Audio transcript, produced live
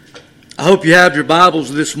I hope you have your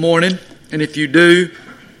Bibles this morning, and if you do,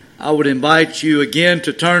 I would invite you again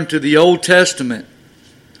to turn to the Old Testament,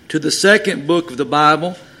 to the second book of the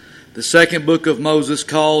Bible, the second book of Moses,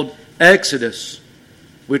 called Exodus,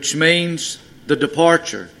 which means the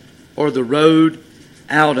departure or the road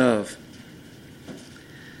out of.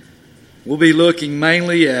 We'll be looking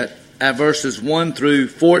mainly at verses 1 through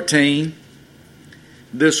 14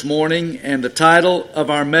 this morning, and the title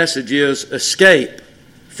of our message is Escape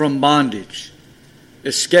from Bondage.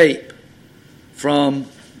 Escape from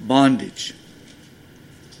bondage.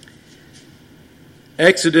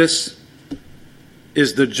 Exodus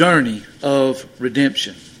is the journey of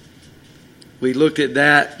redemption. We looked at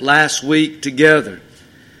that last week together.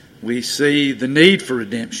 We see the need for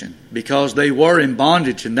redemption because they were in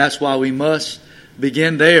bondage, and that's why we must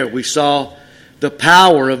begin there. We saw the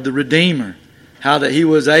power of the Redeemer, how that He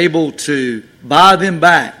was able to buy them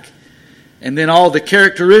back, and then all the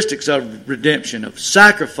characteristics of redemption, of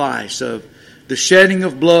sacrifice, of the shedding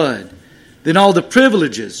of blood, then all the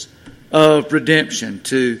privileges of redemption,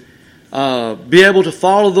 to be able to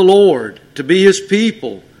follow the Lord, to be His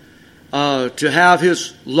people, to have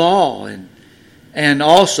His law, and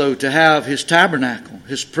also to have His tabernacle,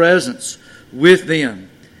 His presence with them.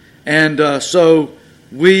 And so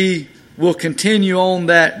we will continue on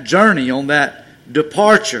that journey, on that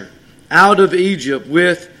departure out of Egypt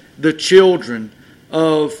with the children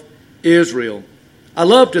of Israel. I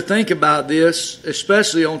love to think about this,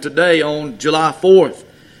 especially on today, on July 4th.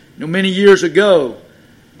 Many years ago,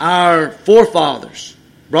 our forefathers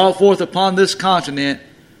brought forth upon this continent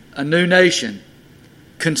a new nation,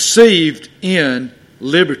 conceived in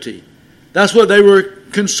liberty. That's what they were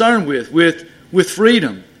concerned with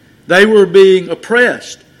freedom. They were being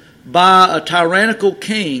oppressed by a tyrannical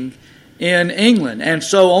king in England. And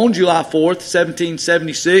so on July 4th,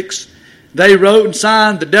 1776, they wrote and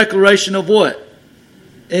signed the Declaration of what?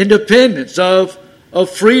 Independence, of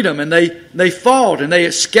freedom. And they fought and they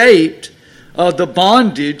escaped the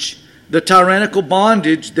bondage, the tyrannical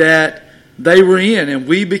bondage that they were in. And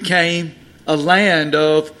we became a land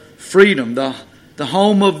of freedom, the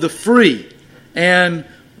home of the free and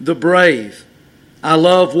the brave. I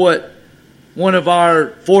love what one of our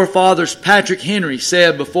forefathers, Patrick Henry,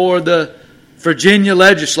 said before the Virginia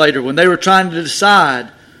legislature when they were trying to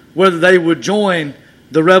decide whether they would join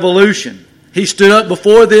the revolution. He stood up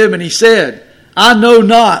before them and he said, "I know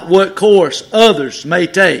not what course others may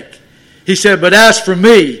take." He said, "But as for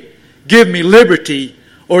me, give me liberty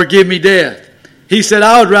or give me death." He said,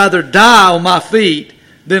 "I would rather die on my feet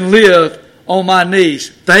than live on my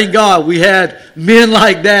knees." Thank God we had men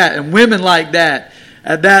like that and women like that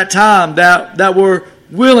at that time that were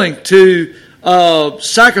willing to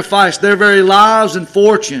sacrifice their very lives and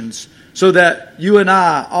fortunes so that you and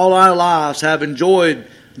I, all our lives, have enjoyed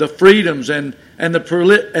the freedoms and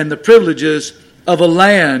the privileges of a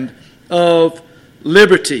land of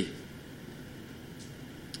liberty.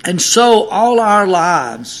 And so all our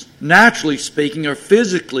lives, naturally speaking or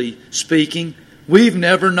physically speaking, we've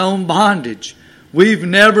never known bondage. We've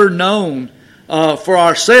never known for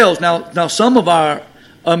ourselves. Now some of our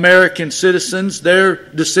American citizens, their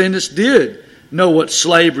descendants did know what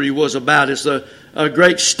slavery was about. It's a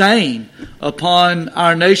great stain upon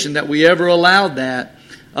our nation that we ever allowed that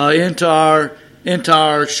into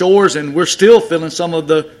our shores, and we're still feeling some of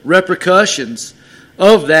the repercussions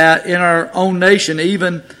of that in our own nation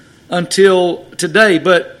even until today.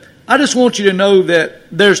 But I just want you to know that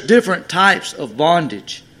there's different types of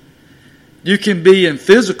bondage. You can be in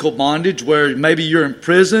physical bondage where maybe you're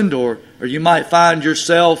imprisoned or you might find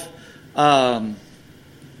yourself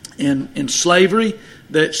in slavery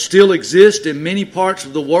that still exists in many parts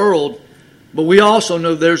of the world. But we also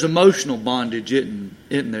know there's emotional bondage,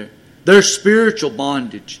 isn't there? There's spiritual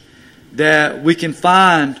bondage that we can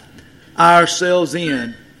find ourselves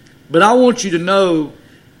in. But I want you to know,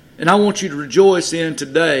 and I want you to rejoice in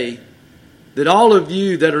today, that all of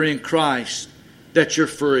you that are in Christ, that you're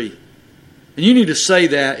free. And you need to say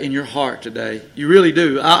that in your heart today. You really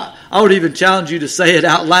do. I would even challenge you to say it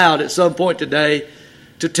out loud at some point today,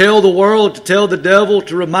 to tell the world, to tell the devil,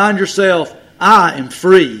 to remind yourself, I am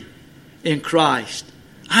free in Christ.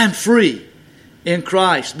 I am free in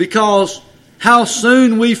Christ. Because how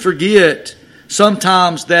soon we forget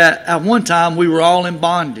sometimes that at one time we were all in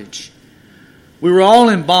bondage. We were all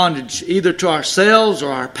in bondage either to ourselves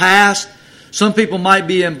or our past. Some people might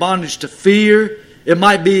be in bondage to fear. It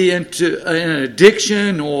might be into an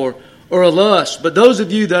addiction or a lust. But those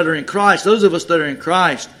of you that are in Christ, those of us that are in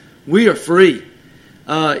Christ, we are free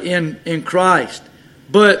in Christ.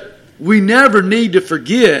 But we never need to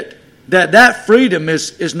forget that freedom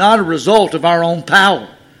is not a result of our own power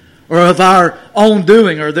or of our own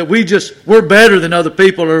doing, or that we're better than other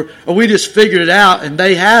people, or we just figured it out and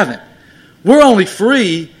they haven't. We're only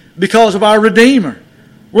free because of our Redeemer.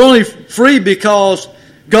 We're only free because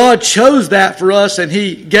God chose that for us and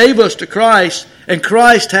He gave us to Christ, and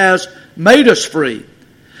Christ has made us free.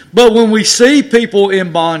 But when we see people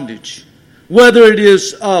in bondage, whether it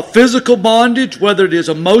is physical bondage, whether it is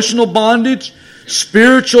emotional bondage,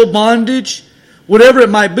 spiritual bondage, whatever it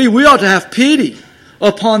might be, we ought to have pity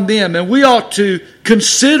upon them, and we ought to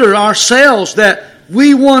consider ourselves that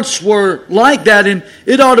we once were like that, and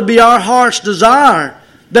it ought to be our heart's desire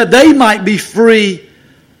that they might be free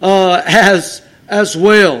as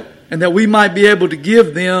well, and that we might be able to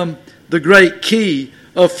give them the great key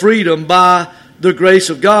of freedom by the grace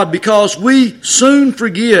of God, because we soon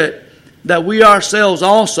forget that we ourselves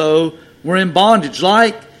also were in bondage.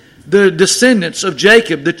 Like the descendants of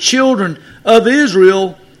Jacob, the children of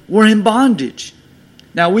Israel were in bondage.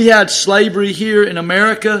 Now, we had slavery here in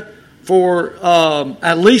America for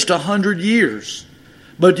at least 100 years.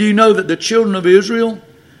 But do you know that the children of Israel,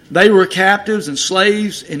 they were captives and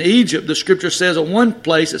slaves in Egypt? The Scripture says at one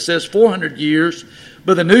place it says 400 years,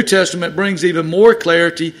 but the New Testament brings even more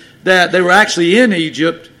clarity that they were actually in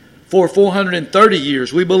Egypt for 430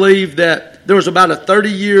 years. We believe that there was about a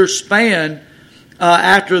 30-year span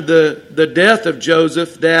after the death of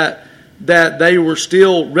Joseph that they were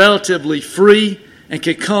still relatively free and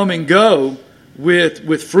could come and go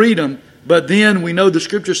with freedom. But then we know the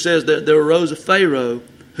Scripture says that there arose a Pharaoh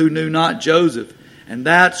who knew not Joseph. And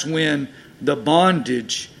that's when the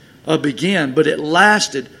bondage began. But it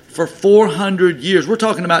lasted for 400 years. We're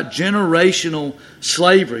talking about generational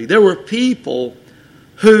slavery. There were people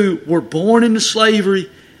who were born into slavery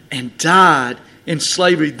and died in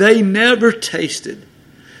slavery. They never tasted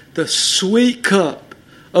the sweet cup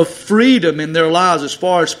of freedom in their lives as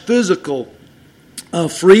far as physical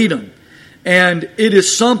freedom. And it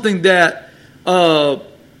is something that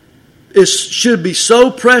should be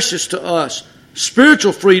so precious to us.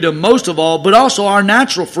 Spiritual freedom most of all, but also our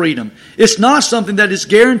natural freedom. It's not something that is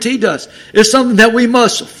guaranteed to us. It's something that we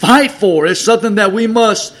must fight for. It's something that we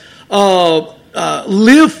must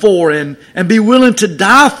live for and be willing to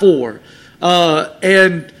die for.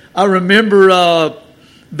 And I remember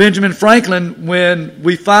Benjamin Franklin, when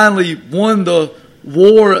we finally won the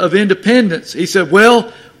War of Independence, he said,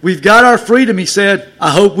 well, we've got our freedom. He said,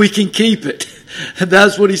 I hope we can keep it.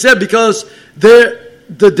 That's what he said, because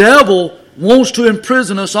the devil wants to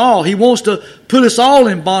imprison us all. He wants to put us all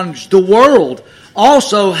in bondage. The world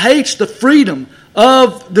also hates the freedom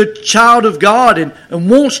of the child of God and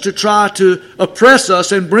wants to try to oppress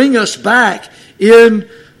us and bring us back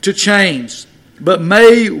into chains. But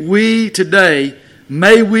may we today,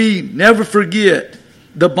 may we never forget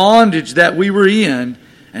the bondage that we were in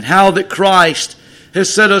and how that Christ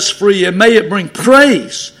has set us free. And may it bring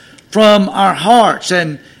praise from our hearts,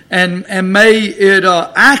 and may it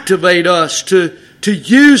activate us to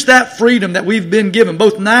use that freedom that we've been given,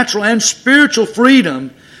 both natural and spiritual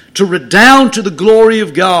freedom, to redound to the glory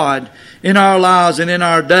of God in our lives and in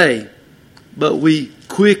our day. But we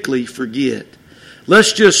quickly forget.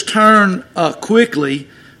 Let's just turn quickly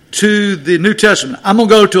to the New Testament. I'm going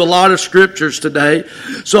to go to a lot of scriptures today,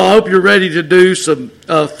 so I hope you're ready to do some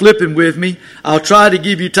flipping with me. I'll try to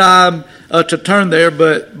give you time to turn there,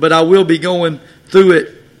 but I will be going through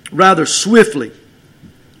it rather swiftly.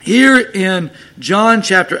 Here in John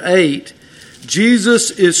chapter 8,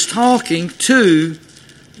 Jesus is talking to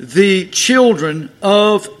the children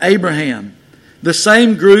of Abraham, the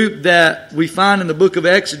same group that we find in the book of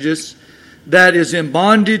Exodus that is in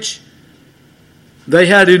bondage. They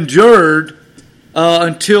had endured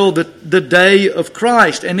until the day of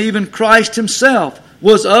Christ. And even Christ himself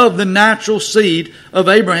was of the natural seed of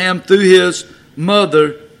Abraham through his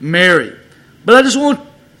mother Mary. But I just want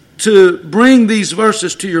to bring these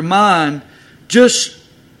verses to your mind just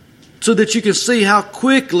so that you can see how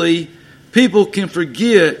quickly people can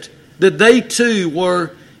forget that they too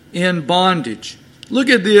were in bondage. Look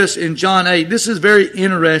at this in John 8. This is very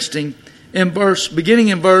interesting. Beginning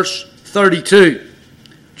in verse 32.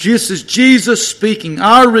 This is Jesus speaking,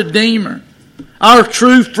 our Redeemer, our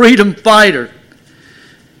true freedom fighter.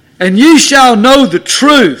 And ye shall know the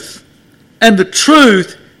truth, and the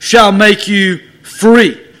truth shall make you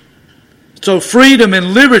free. So freedom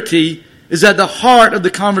and liberty is at the heart of the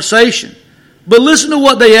conversation. But listen to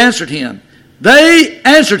what they answered him. They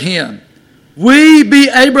answered him, we be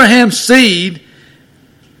Abraham's seed,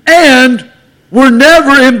 and were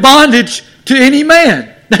never in bondage to any man.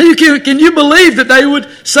 Now, can you believe that they would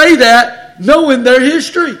say that knowing their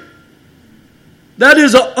history? That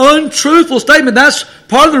is an untruthful statement. That's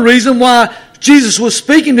part of the reason why Jesus was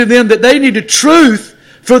speaking to them that they needed truth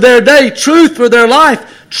for their day, truth for their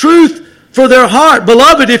life, truth for their heart.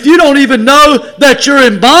 Beloved, if you don't even know that you're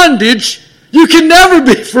in bondage, you can never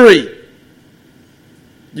be free.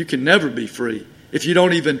 You can never be free if you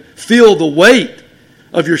don't even feel the weight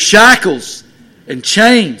of your shackles and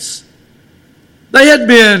chains. They had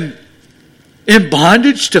been in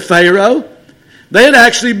bondage to Pharaoh. They had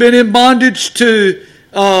actually been in bondage to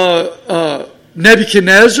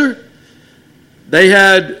Nebuchadnezzar. They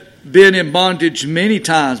had been in bondage many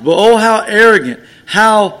times. But oh, how arrogant,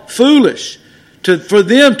 how foolish for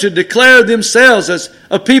them to declare themselves as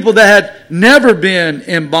a people that had never been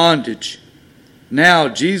in bondage. Now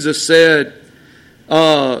Jesus said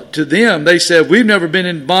to them, they said, we've never been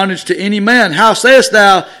in bondage to any man. How sayest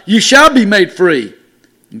thou, ye shall be made free?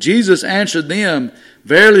 Jesus answered them,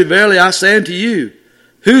 verily, verily, I say unto you,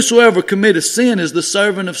 whosoever committeth sin is the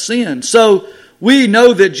servant of sin. So we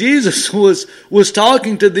know that Jesus was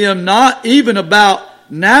talking to them not even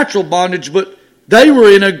about natural bondage, but they were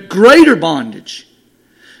in a greater bondage.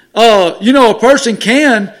 A person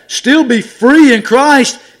can still be free in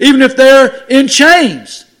Christ even if they're in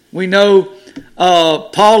chains. We know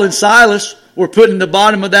Paul and Silas were put in the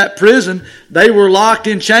bottom of that prison. They were locked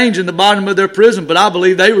in chains in the bottom of their prison, but I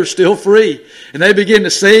believe they were still free. And they began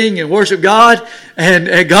to sing and worship God,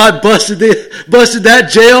 and God busted that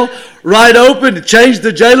jail right open and changed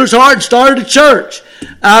the jailer's heart and started a church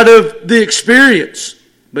out of the experience.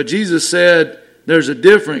 But Jesus said there's a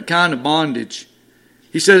different kind of bondage.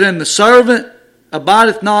 He said, and the servant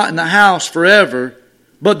abideth not in the house forever,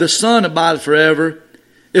 but the Son abideth forever.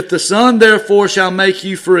 If the Son therefore shall make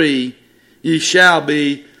you free, ye shall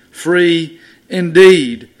be free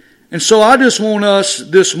indeed. And so I just want us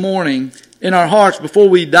this morning in our hearts, before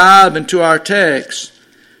we dive into our text,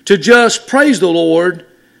 to just praise the Lord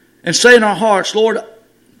and say in our hearts, Lord,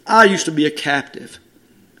 I used to be a captive.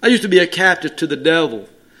 I used to be a captive to the devil,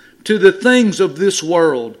 to the things of this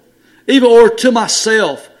world, even or to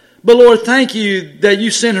myself. But Lord, thank you that you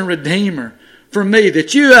sent a Redeemer for me,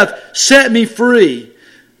 that you have set me free,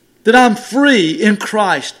 that I'm free in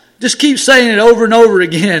Christ. Just keep saying it over and over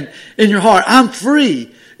again in your heart. I'm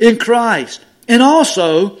free in Christ. And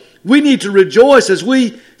also, we need to rejoice as we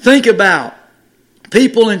think about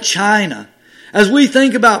people in China, as we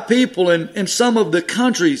think about people in some of the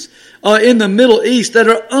countries in the Middle East that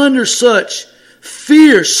are under such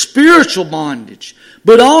fierce spiritual bondage,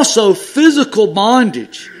 but also physical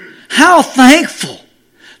bondage. How thankful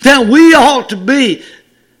that we ought to be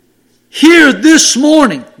here this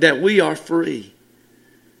morning that we are free.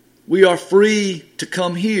 We are free to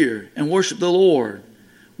come here and worship the Lord.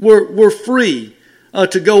 We're free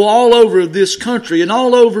to go all over this country and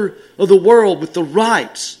all over the world with the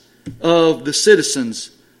rights of the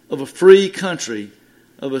citizens of a free country,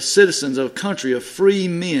 of a citizens of a country of free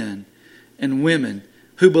men and women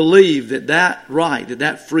who believe that right,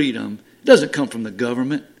 that freedom doesn't come from the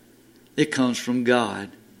government. It comes from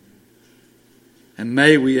God. And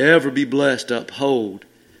may we ever be blessed to uphold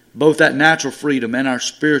both that natural freedom and our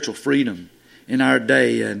spiritual freedom in our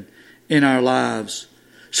day and in our lives.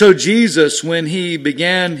 So Jesus, when he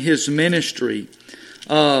began his ministry,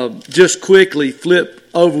 just quickly flip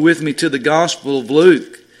over with me to the Gospel of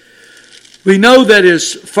Luke. We know that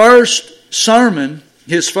his first sermon,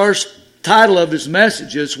 his first title of his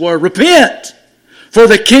messages were Repent, for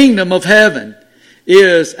the kingdom of heaven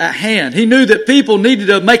is at hand. He knew that people needed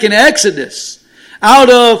to make an exodus out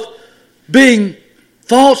of being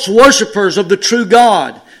false worshipers of the true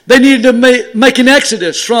God. They needed to make an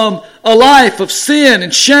exodus from a life of sin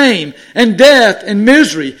and shame and death and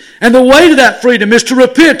misery. And the way to that freedom is to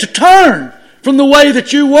repent, to turn from the way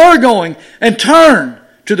that you were going and turn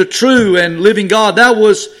to the true and living God. That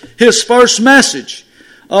was his first message.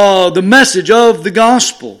 The message of the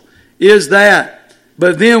gospel is that.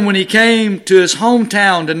 But then when he came to his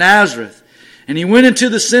hometown, to Nazareth, and he went into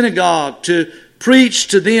the synagogue to preach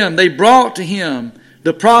to them, they brought to him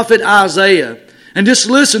the prophet Isaiah. And just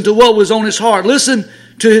listen to what was on his heart. Listen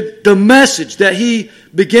to the message that he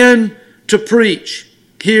began to preach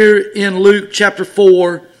here in Luke chapter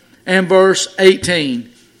 4 and verse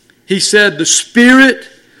 18. He said, the Spirit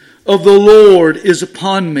of the Lord is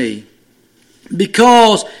upon me,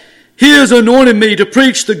 because he has anointed me to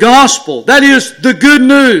preach the gospel, that is the good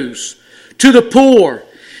news, to the poor.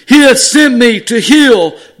 He hath sent me to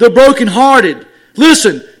heal the brokenhearted.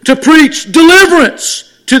 Listen, to preach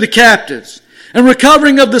deliverance to the captives, and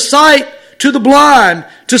recovering of the sight to the blind,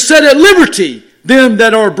 to set at liberty them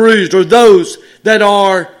that are bruised, or those that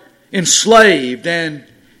are enslaved and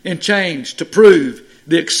in chains, to prove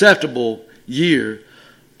the acceptable year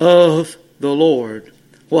of the Lord.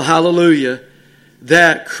 Well, hallelujah.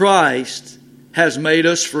 that Christ has made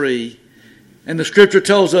us free. And the Scripture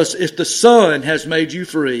tells us, if the Son has made you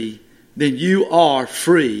free, then you are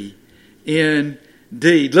free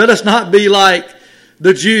indeed. Let us not be like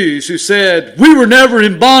the Jews who said, we were never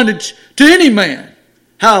in bondage to any man.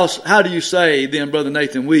 How do you say then, Brother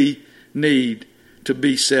Nathan, we need to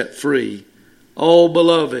be set free? Oh,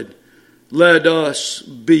 beloved, let us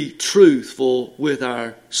be truthful with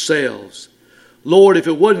ourselves. Lord, if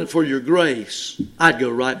it wasn't for your grace, I'd go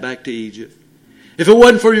right back to Egypt. If it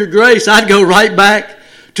wasn't for your grace, I'd go right back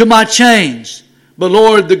to my chains. But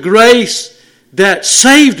Lord, the grace that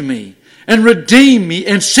saved me and redeemed me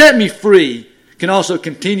and set me free can also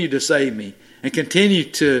continue to save me and continue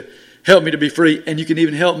to help me to be free. And you can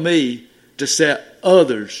even help me to set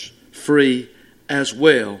others free as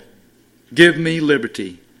well. Give me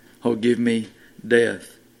liberty, or give me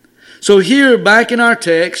death. So here, back in our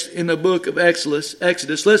text in the book of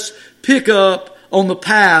Exodus, let's pick up on the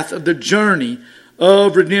path of the journey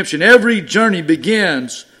of redemption. Every journey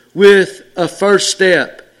begins with a first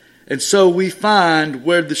step. And so we find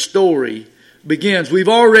where the story begins. We've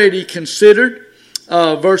already considered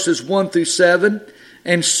verses 1 through 7.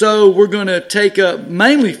 And so we're going to take up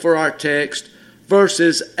mainly for our text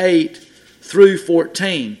verses 8 through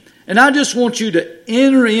 14. And I just want you to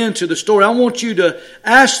enter into the story. I want you to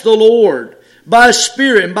ask the Lord by His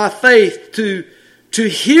Spirit and by faith to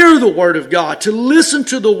hear the Word of God, to listen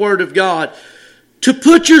to the Word of God, to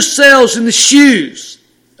put yourselves in the shoes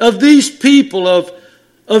of these people of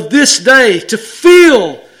this day, to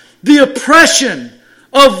feel the oppression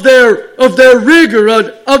of their rigor,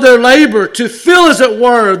 of their labor, to feel, as it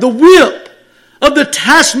were, the whip of the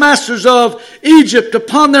taskmasters of Egypt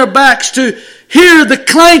upon their backs, to hear the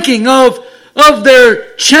clanking of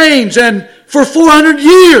their chains. And for 400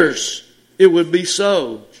 years it would be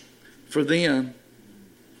so for them.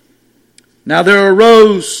 Now there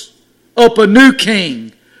arose up a new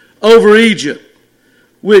king over Egypt,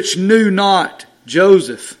 which knew not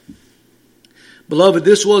Joseph. Beloved,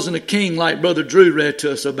 this wasn't a king like Brother Drew read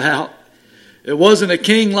to us about. It wasn't a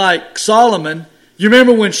king like Solomon. You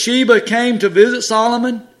remember when Sheba came to visit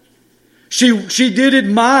Solomon? She did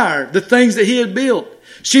admire the things that he had built.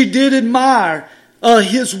 She did admire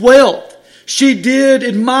his wealth. She did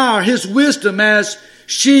admire his wisdom as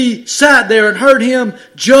she sat there and heard him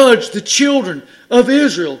judge the children of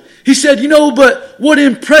Israel. He said, but what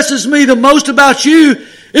impresses me the most about you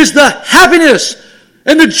is the happiness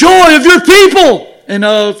and the joy of your people and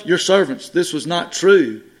of your servants. This was not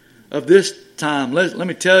true of this time. Let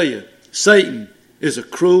me tell you, Satan is a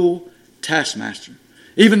cruel taskmaster.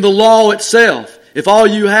 Even the law itself, if all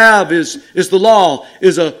you have is the law,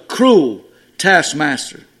 is a cruel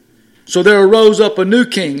taskmaster. So there arose up a new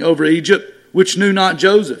king over Egypt, which knew not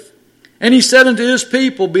Joseph. And he said unto his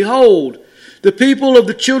people, behold, the people of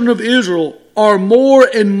the children of Israel are more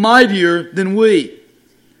and mightier than we.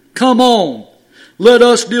 Come on, let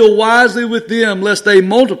us deal wisely with them, lest they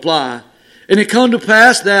multiply. And it come to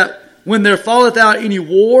pass that when there falleth out any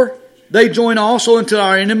war, they join also unto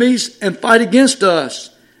our enemies and fight against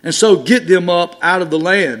us, and so get them up out of the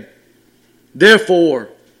land. Therefore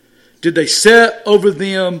did they set over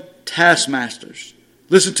them taskmasters.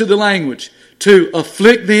 Listen to the language. To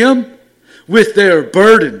afflict them with their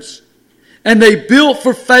burdens. And they built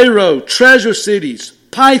for Pharaoh treasure cities,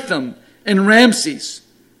 Pithom and Ramses.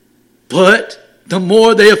 But the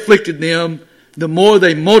more they afflicted them, the more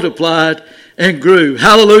they multiplied and grew.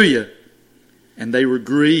 Hallelujah. And they were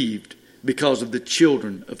grieved because of the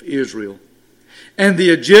children of Israel. And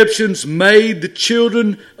the Egyptians made the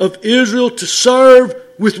children of Israel to serve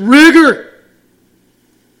with rigor.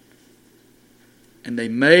 And they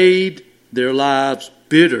made their lives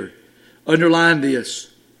bitter. Underline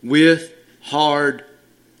this. With hard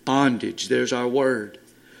bondage. There's our word.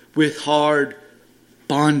 With hard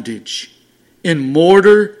bondage. In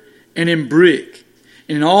mortar and in brick.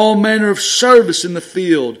 In all manner of service in the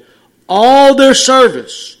field. All their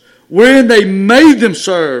service, wherein they made them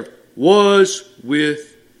serve, was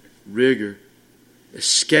with rigor.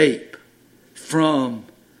 Escape from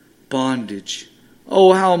bondage.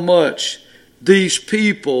 Oh, how much these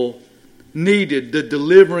people needed the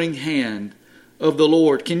delivering hand of the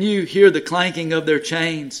Lord. Can you hear the clanking of their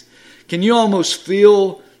chains? Can you almost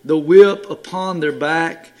feel the whip upon their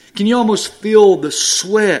back? Can you almost feel the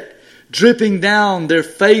sweat dripping down their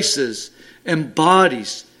faces and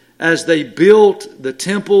bodies as they built the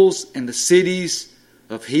temples and the cities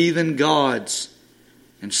of heathen gods?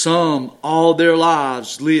 And some all their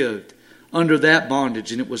lives lived under that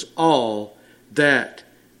bondage, and it was all that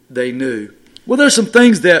they knew. Well, there's some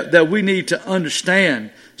things that we need to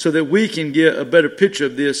understand so that we can get a better picture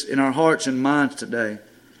of this in our hearts and minds today.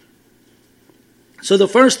 So the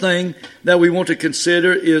first thing that we want to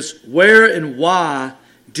consider is, where and why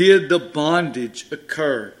did the bondage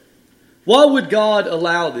occur? Why would God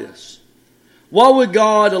allow this? Why would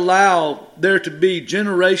God allow there to be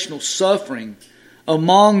generational suffering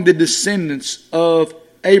among the descendants of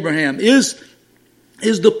Abraham? Is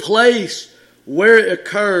the place where it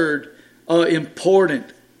occurred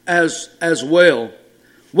important as well?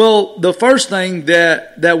 Well, the first thing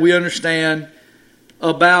that we understand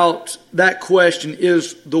about that question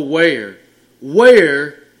is the where.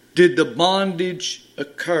 Where did the bondage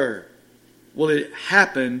occur? Well, it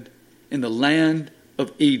happened in the land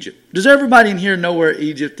of Egypt. Does everybody in here know where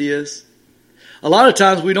Egypt is? A lot of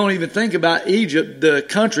times we don't even think about Egypt, the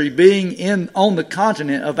country, being on the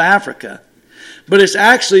continent of Africa. But it's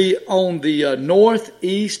actually on the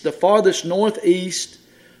northeast, the farthest northeast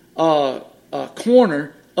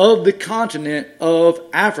corner of the continent of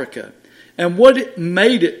Africa. And what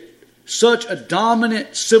made it such a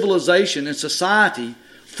dominant civilization and society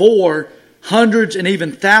for hundreds and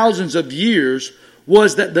even thousands of years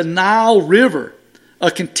was that the Nile River, a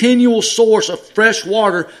continual source of fresh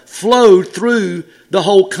water, flowed through the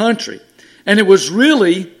whole country. And it was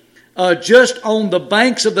really just on the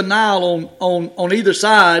banks of the Nile on either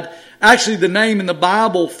side. Actually, the name in the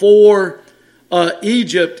Bible for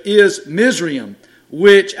Egypt is Mizraim,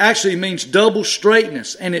 which actually means double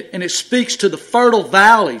straightness. And it speaks to the fertile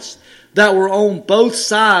valleys that were on both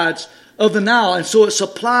sides of the Nile. And so it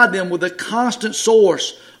supplied them with a constant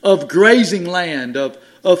source of grazing land, of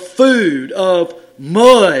food, of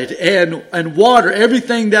mud and water,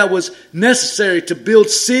 everything that was necessary to build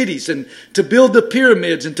cities and to build the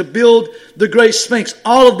pyramids and to build the Great Sphinx.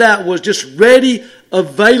 All of that was just ready,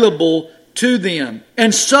 available to them.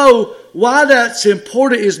 And so why that's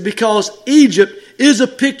important is because Egypt is a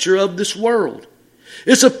picture of this world.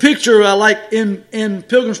 It's a picture, like in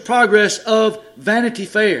Pilgrim's Progress, of Vanity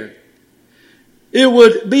Fair. It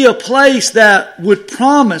would be a place that would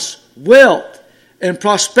promise wealth and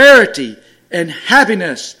prosperity and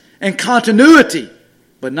happiness and continuity,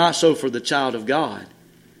 but not so for the child of God.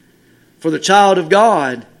 For the child of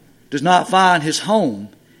God does not find his home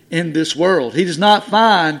in this world. He does not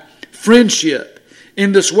find friendship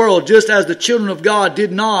in this world, just as the children of God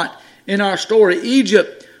did not in our story.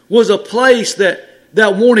 Egypt was a place that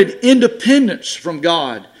wanted independence from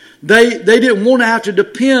God. They didn't want to have to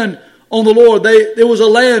depend on the Lord. There was a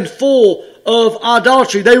land full of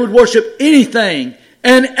idolatry. They would worship anything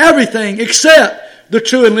and everything except the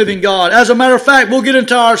true and living God. As a matter of fact, we'll get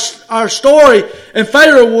into our story, and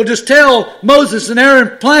Pharaoh will just tell Moses and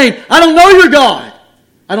Aaron plain, I don't know your God.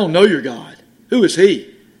 I don't know your God. Who is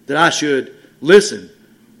he that I should listen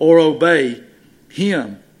or obey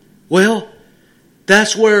him? Well,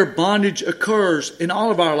 that's where bondage occurs in all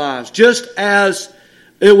of our lives. Just as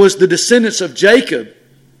it was the descendants of Jacob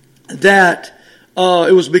that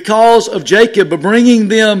it was because of Jacob bringing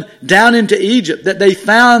them down into Egypt that they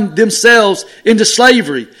found themselves into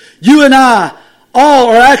slavery. You and I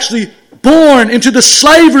all are actually born into the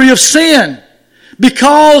slavery of sin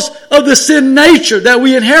because of the sin nature that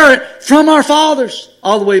we inherit from our fathers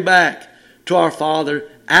all the way back to our father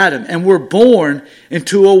Adam. And we're born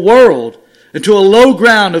into a world, into a low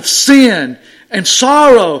ground of sin and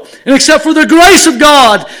sorrow. And except for the grace of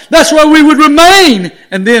God, that's where we would remain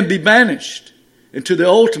and then be banished into the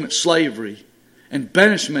ultimate slavery and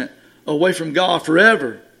banishment away from God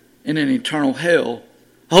forever in an eternal hell.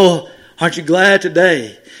 Oh, aren't you glad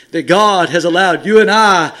today that God has allowed you and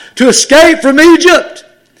I to escape from Egypt?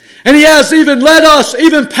 And He has even led us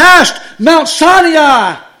even past Mount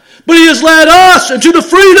Sinai. But He has led us into the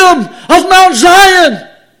freedom of Mount Zion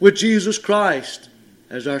with Jesus Christ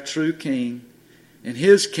as our true King in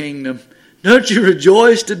His kingdom. Don't you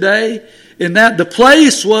rejoice today in that? The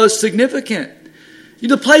place was significant.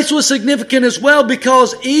 The place was significant as well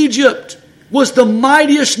because Egypt was the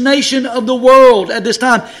mightiest nation of the world at this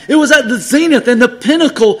time. It was at the zenith and the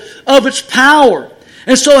pinnacle of its power.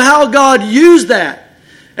 And so how God used that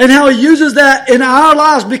and how He uses that in our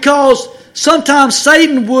lives, because sometimes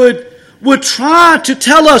Satan would try to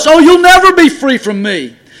tell us, oh, you'll never be free from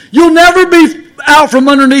me. You'll never be out from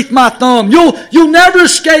underneath my thumb. You'll never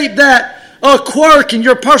escape that quirk in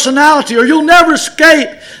your personality, or you'll never escape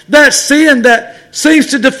that sin that seems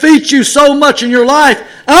to defeat you so much in your life.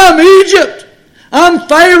 I'm Egypt. I'm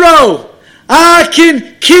Pharaoh. I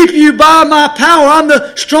can keep you by my power. I'm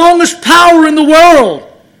the strongest power in the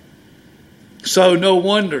world. So no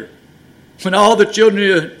wonder when all the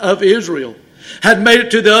children of Israel had made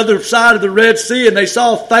it to the other side of the Red Sea and they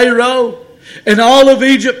saw Pharaoh and all of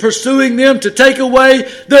Egypt pursuing them to take away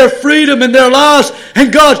their freedom and their lives.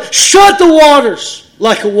 And God shut the waters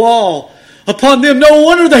like a wall upon them. No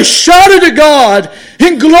wonder they shouted to God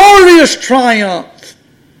in glorious triumph.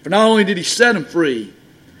 For not only did He set them free,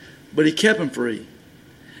 but He kept them free.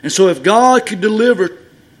 And so if God could deliver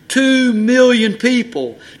 2 million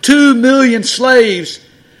people, 2 million slaves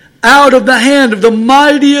out of the hand of the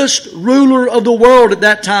mightiest ruler of the world at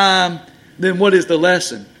that time, then what is the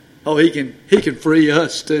lesson? Oh, He can free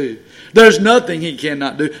us too. There's nothing He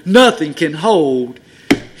cannot do. Nothing can hold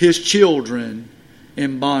His children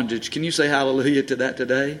in bondage. Can you say hallelujah to that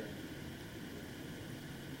today?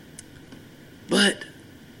 But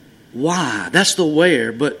why? That's the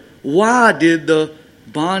where. But why did the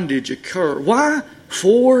bondage occur? Why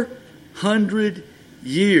 400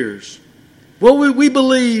 years? Well, we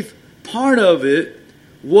believe part of it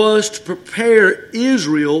was to prepare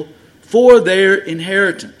Israel for their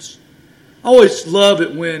inheritance. I always love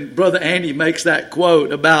it when Brother Andy makes that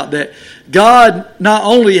quote about that God not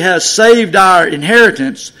only has saved our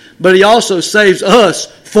inheritance, but He also saves us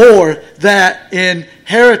for that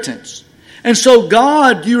inheritance. And so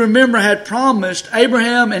God, you remember, had promised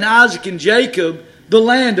Abraham and Isaac and Jacob the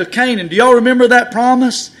land of Canaan. Do y'all remember that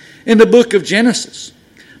promise in the book of Genesis?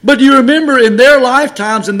 But do you remember in their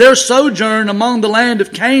lifetimes, in their sojourn among the land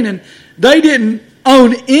of Canaan, they didn't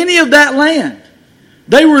own any of that land.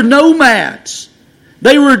 They were nomads.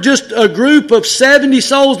 They were just a group of 70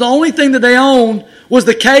 souls. The only thing that they owned was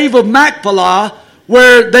the cave of Machpelah,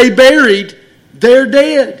 where they buried their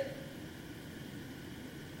dead.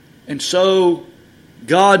 And so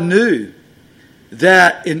God knew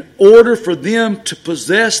that in order for them to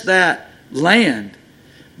possess that land,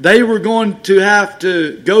 they were going to have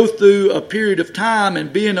to go through a period of time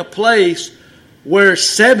and be in a place where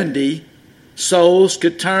 70 souls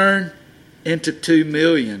could turn into 2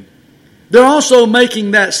 million. They're also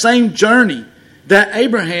making that same journey that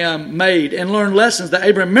Abraham made and learned lessons that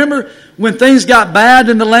Abraham. Remember when things got bad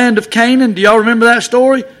in the land of Canaan? Do y'all remember that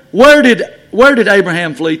story? Where did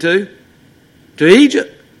Abraham flee to? To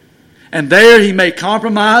Egypt. And there he made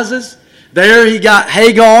compromises. There he got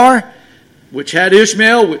Hagar, which had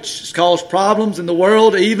Ishmael, which has caused problems in the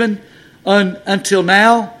world even until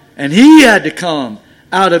now. And he had to come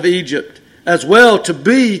out of Egypt as well to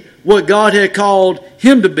be what God had called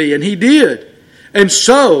him to be. And he did. And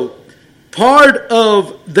so, part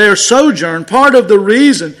of their sojourn, part of the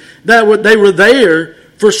reason that they were there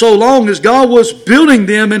for so long is God was building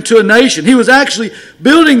them into a nation. He was actually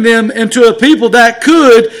building them into a people that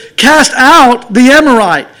could cast out the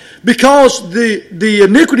Amorite, because the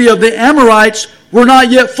iniquity of the Amorites were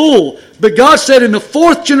not yet full. But God said in the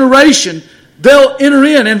 4th generation, they'll enter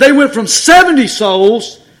in. And they went from 70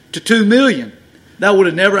 souls to 2 million. That would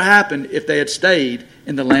have never happened if they had stayed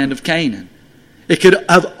in the land of Canaan. It could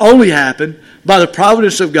have only happened by the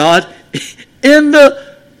providence of God in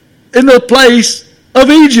the place of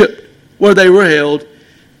Egypt where they were held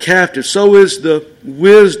captive. So is the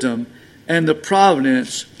wisdom and the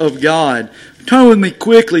providence of God. Turn with me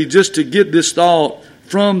quickly just to get this thought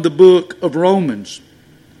from the book of Romans.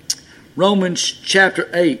 Romans chapter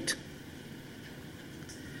 8.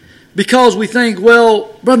 Because we think,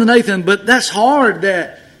 well, Brother Nathan, but that's hard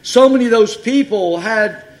that so many of those people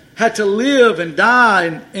had to live and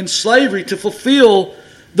die in slavery to fulfill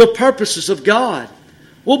the purposes of God.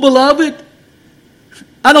 Well, beloved,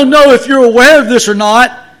 I don't know if you're aware of this or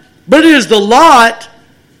not, but it is the lot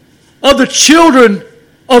of the children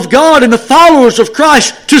of God and the followers of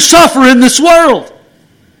Christ to suffer in this world.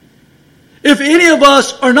 If any of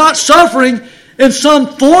us are not suffering in some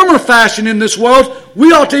form or fashion in this world,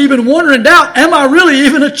 we ought to even wonder and doubt, am I really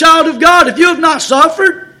even a child of God if you have not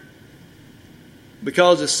suffered?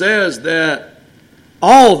 Because it says that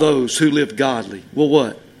all those who live godly will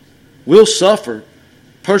what? Will suffer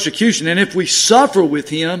persecution. And if we suffer with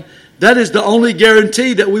Him, that is the only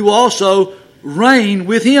guarantee that we will also reign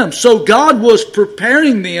with Him. So God was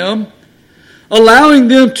preparing them, allowing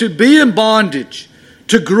them to be in bondage,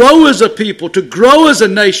 to grow as a people, to grow as a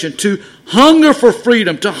nation, to hunger for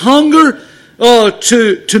freedom, to hunger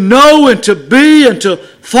to know and to be and to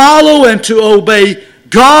follow and to obey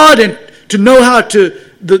God, and to know how to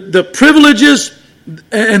the privileges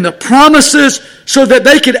and the promises so that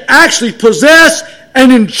they could actually possess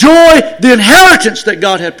and enjoy the inheritance that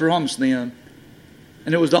God had promised them.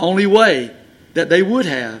 And it was the only way that they would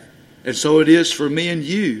have. And so it is for me and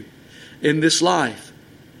you in this life.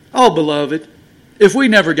 Oh, beloved, if we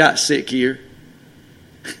never got sick here,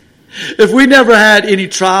 if we never had any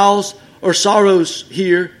trials or sorrows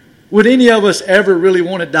here, would any of us ever really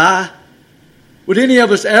want to die? Would any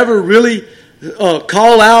of us ever really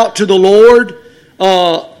call out to the Lord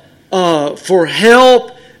for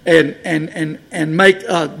help and make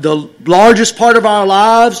the largest part of our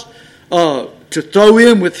lives to throw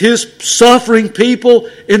in with His suffering people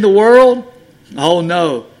in the world? Oh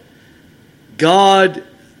no. God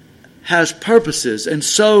has purposes. And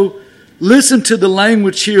so listen to the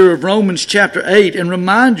language here of Romans chapter 8 and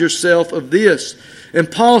remind yourself of this. And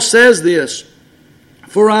Paul says this,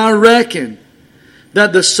 "For I reckon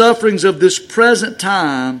that the sufferings of this present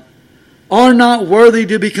time are not worthy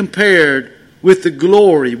to be compared with the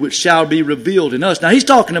glory which shall be revealed in us." Now he's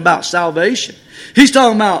talking about salvation. He's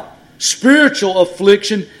talking about spiritual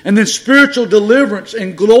affliction and then spiritual deliverance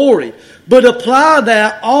and glory. But apply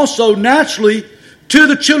that also naturally to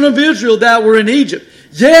the children of Israel that were in Egypt.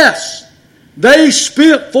 Yes, they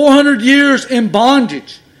spent 400 years in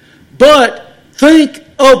bondage. But think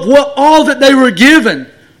of all that they were given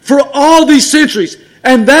for all these centuries.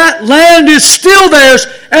 And that land is still theirs,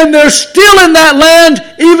 and they're still in that land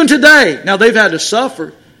even today. Now they've had to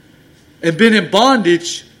suffer and been in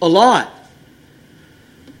bondage a lot.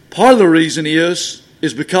 Part of the reason is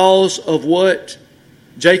because of what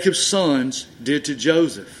Jacob's sons did to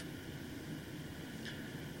Joseph.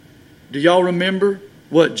 Do y'all remember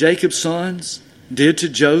what Jacob's sons did to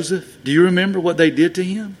Joseph? Do you remember what they did to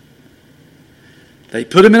him? They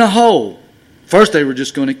put him in a hole. First they were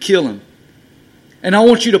just going to kill him. And I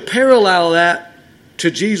want you to parallel that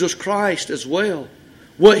to Jesus Christ as well.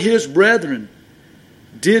 What His brethren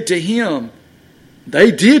did to Him,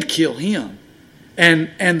 they did kill Him.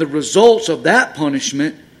 And the results of that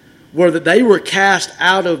punishment were that they were cast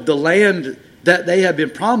out of the land that they had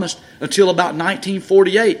been promised until about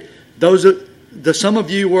 1948. Some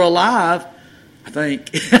of you were alive, I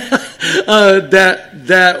think,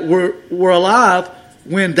 that were alive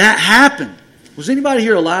when that happened. Was anybody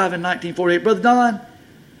here alive in 1948? Brother Don?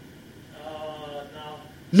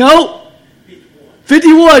 No?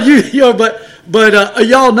 51. But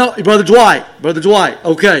y'all know, Brother Dwight.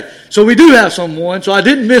 Okay. So we do have someone, so I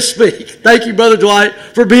didn't misspeak. Thank you, Brother Dwight,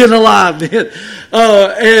 for being alive then.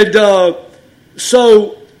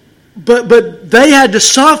 But they had to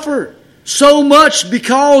suffer so much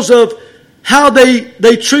because of how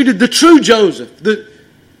they treated the true Joseph,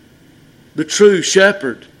 the true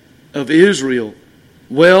shepherd of Israel.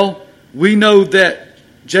 Well, we know that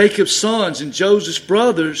Jacob's sons and Joseph's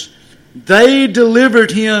brothers, they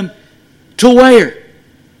delivered him to where?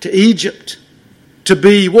 To Egypt. To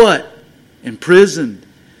be what? Imprisoned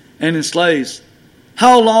and enslaved.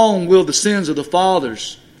 How long will the sins of the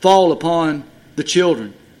fathers fall upon the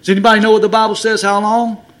children? Does anybody know what the Bible says? How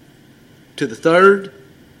long? To the third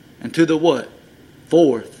and to the what?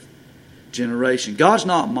 Fourth generation. God's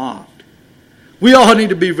not mocked. We all need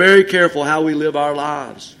to be very careful how we live our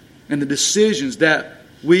lives and the decisions that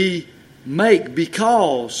we make,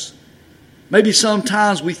 because maybe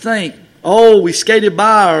sometimes we think, oh, we skated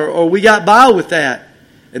by or we got by with that.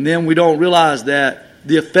 And then we don't realize that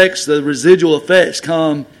the effects, the residual effects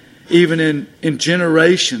come even in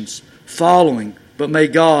generations following. But may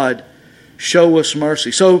God show us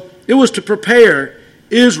mercy. So it was to prepare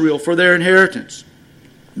Israel for their inheritance.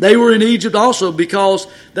 They were in Egypt also because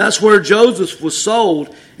that's where Joseph was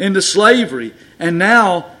sold into slavery. And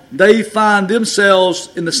now they find themselves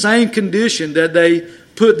in the same condition that they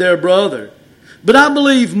put their brother. But I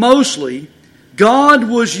believe mostly God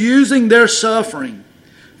was using their suffering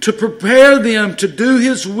to prepare them to do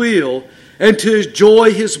His will and to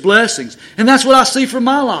enjoy His blessings. And that's what I see for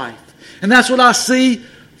my life. And that's what I see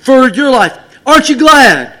for your life. Aren't you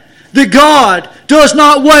glad that God does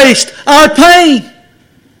not waste our pain?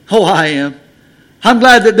 Oh, I am. I'm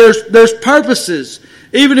glad that there's purposes,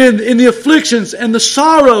 even in the afflictions and the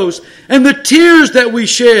sorrows and the tears that we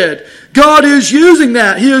shed. God is using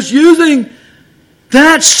that. He is using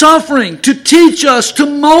that suffering to teach us, to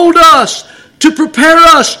mold us, to prepare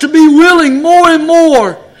us to be willing more and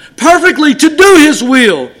more perfectly to do His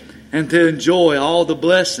will and to enjoy all the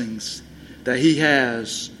blessings that He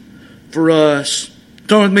has for us.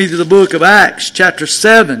 Turn with me to the book of Acts, chapter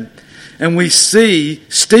 7. And we see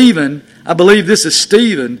Stephen, I believe this is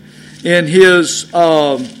Stephen, in his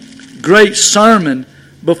great sermon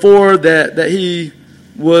before that he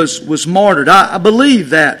was martyred. I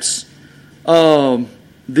believe that's the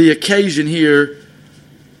occasion here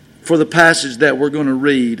for the passage that we're going to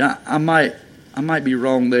read. I might be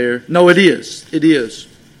wrong there. No, it is. It is.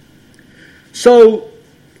 So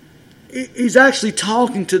he's actually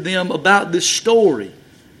talking to them about this story.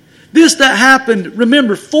 This that happened,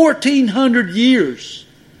 remember, 1,400 years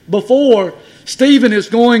before Stephen is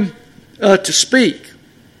going to speak.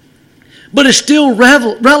 But it's still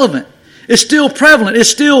relevant. It's still prevalent. It's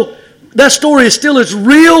still that story is still as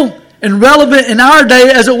real and relevant in our day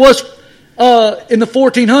as it was in the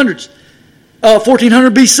 1400s,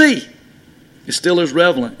 1400 BC. It's still as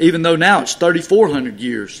relevant, even though now it's 3,400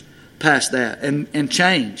 years past that and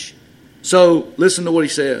change. So listen to what he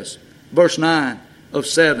says. Verse 9 of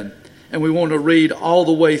 7. And we want to read all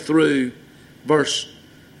the way through verse...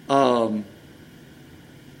 let's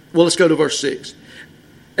go to verse 6.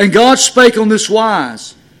 And God spake on this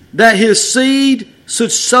wise, that his seed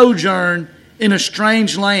should sojourn in a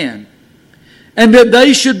strange land, and that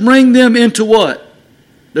they should bring them into what?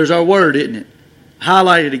 There's our word, isn't it?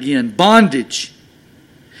 Highlight it again. Bondage.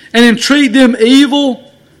 And entreat them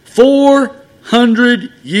evil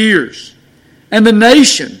 400 years. And the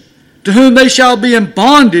nation to whom they shall be in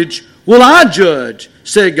bondage will I judge,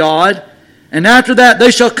 said God. And after that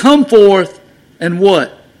they shall come forth and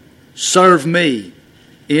what? Serve me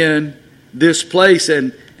in this place.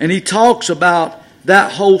 And he talks about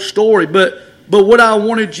that whole story. But what I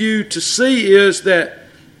wanted you to see is that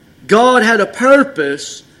God had a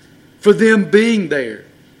purpose for them being there.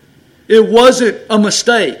 It wasn't a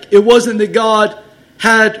mistake. It wasn't that God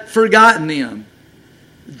had forgotten them.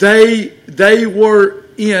 They were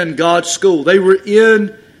in God's school. They were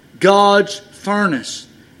in God's furnace.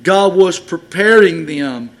 God was preparing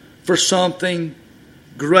them for something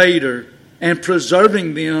greater and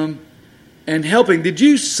preserving them and helping. Did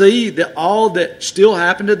you see that all that still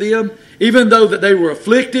happened to them, even though that they were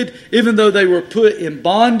afflicted, even though they were put in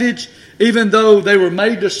bondage, even though they were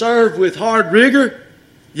made to serve with hard rigor,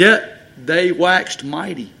 yet they waxed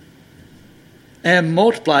mighty and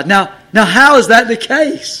multiplied. Now how is that the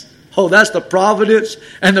case? Oh, that's the providence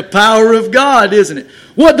and the power of God, isn't it?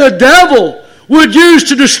 What the devil would use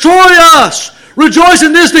to destroy us, rejoice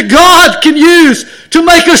in this, that God can use to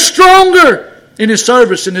make us stronger in His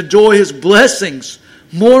service and enjoy His blessings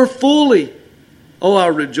more fully. Oh, I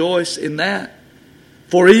rejoice in that.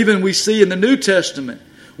 For even we see in the New Testament,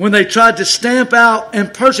 when they tried to stamp out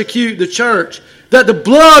and persecute the church, that the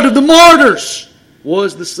blood of the martyrs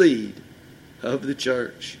was the seed of the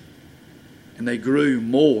church. And they grew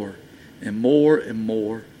more and more and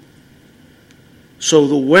more. So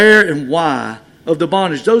the where and why of the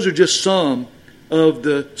bondage, those are just some of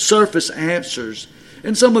the surface answers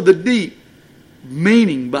and some of the deep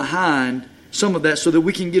meaning behind some of that, so that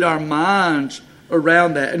we can get our minds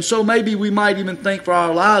around that. And so maybe we might even think for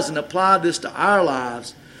our lives and apply this to our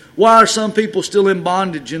lives. Why are some people still in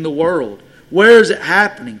bondage in the world? Where is it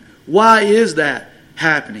happening? Why is that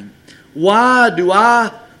happening? Why do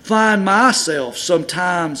I find myself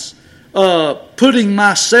sometimes putting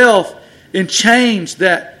myself in chains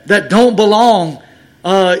that don't belong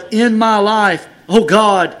in my life? Oh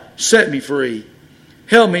God, set me free.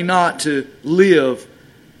 Help me not to live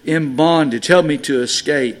in bondage. Help me to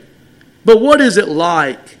escape. But what is it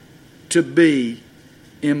like to be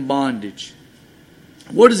in bondage?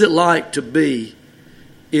 What is it like to be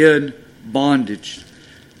in bondage?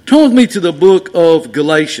 Turn with me to the book of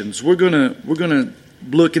Galatians. We're gonna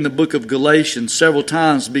look in the book of Galatians several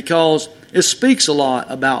times because it speaks a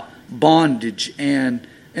lot about bondage and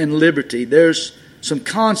liberty. There's some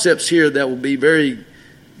concepts here that will be very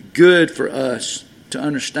good for us to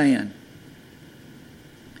understand.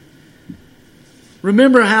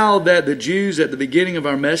 Remember how that the Jews at the beginning of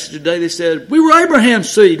our message today, they said, we were Abraham's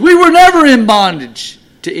seed. We were never in bondage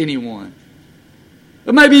to anyone.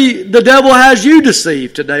 Or maybe the devil has you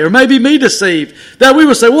deceived today, or maybe me deceived, that we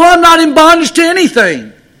would say, well, I'm not in bondage to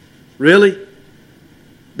anything. Really?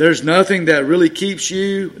 There's nothing that really keeps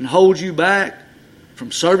you and holds you back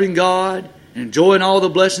from serving God and enjoying all the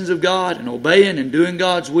blessings of God and obeying and doing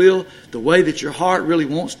God's will the way that your heart really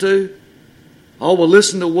wants to? Oh, well,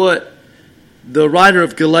 listen to what the writer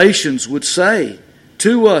of Galatians would say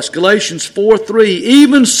to us. Galatians 4:3.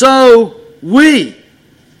 Even so, we,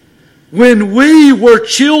 when we were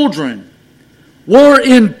children, were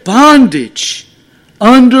in bondage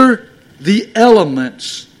under the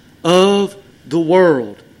elements of the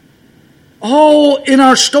world. All in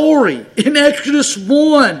our story, in Exodus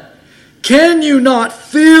 1, can you not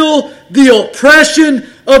feel the oppression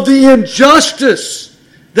of the injustice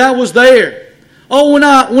that was there? Oh, when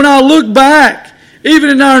I look back, even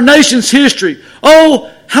in our nation's history,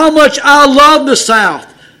 oh, how much I love the South.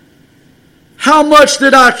 How much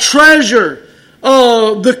that I treasure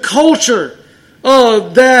the culture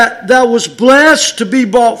that was blessed to be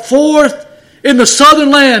brought forth in the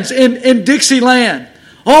southern lands, in Dixieland.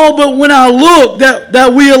 Oh, but when I look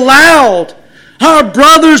that we allowed our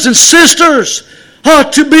brothers and sisters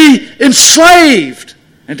to be enslaved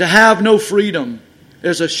and to have no freedom,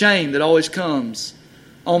 there's a shame that always comes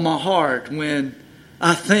on my heart when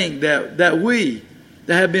I think that we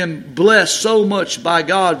that have been blessed so much by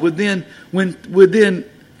God would then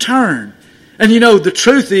turn. And the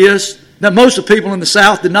truth is that most of the people in the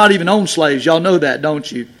South did not even own slaves. Y'all know that,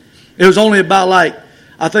 don't you? It was only about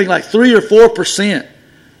I think 3 or 4%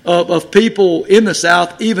 of people in the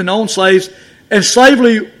South even owned slaves. And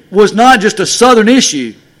slavery was not just a Southern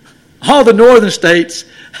issue. All the northern states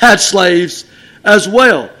had slaves as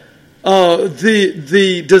well.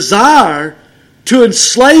 The desire to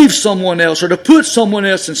enslave someone else or to put someone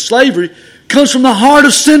else in slavery comes from the heart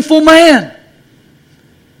of sinful man.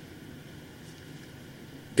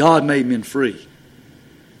 God made men free.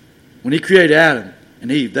 When He created Adam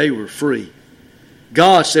and Eve, they were free.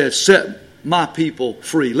 God said, set my people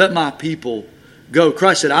free. Let my people go.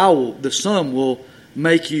 Christ said, the Son will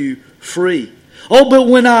make you free. Oh, but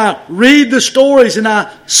when I read the stories and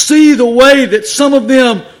I see the way that some of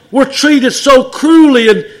them were treated so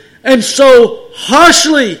cruelly and so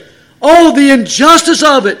harshly, oh, the injustice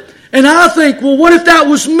of it. And I think, well, what if that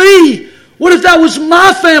was me? What if that was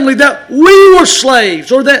my family, that we were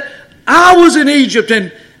slaves, or that I was in Egypt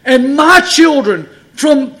and my children,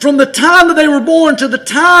 from the time that they were born to the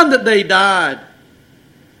time that they died,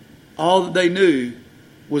 all that they knew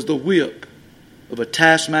was the whip of a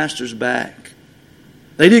taskmaster's back.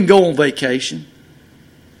 They didn't go on vacation.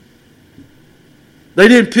 They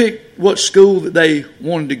didn't pick what school that they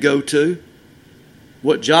wanted to go to,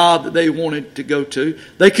 what job that they wanted to go to.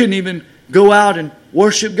 They couldn't even go out and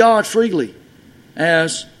worship God freely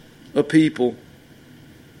as a people.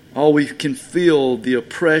 Oh, we can feel the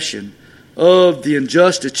oppression of the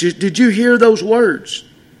injustice. Did you hear those words?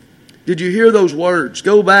 Did you hear those words?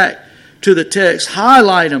 Go back to the text,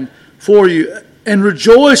 highlight them for you, and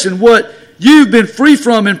rejoice in what you've been free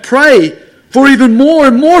from and pray for even more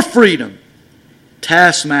and more freedom.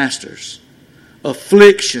 Taskmasters,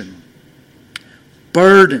 affliction,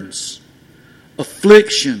 burdens,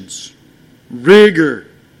 afflictions, rigor,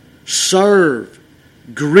 serve,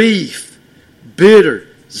 grief, bitter.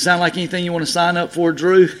 Does it sound like anything you want to sign up for,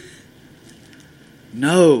 Drew?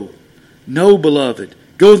 No, beloved.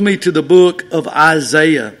 Go with me to the book of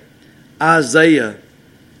Isaiah. Isaiah.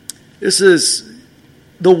 This is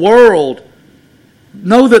the world.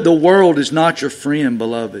 Know that the world is not your friend,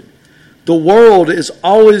 beloved. The world is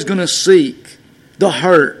always going to seek the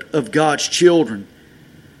hurt of God's children.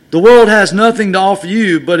 The world has nothing to offer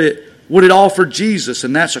you but what it offered Jesus,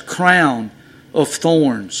 and that's a crown of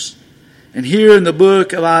thorns. And here in the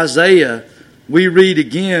book of Isaiah, we read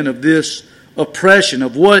again of this oppression,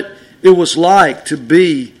 of what it was like to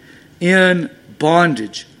be in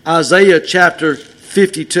bondage. Isaiah chapter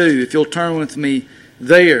 52, if you'll turn with me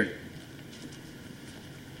there.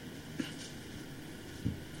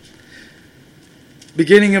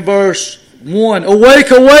 Beginning in verse 1.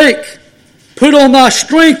 Awake, awake! Put on thy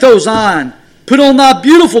strength, O Zion! Put on thy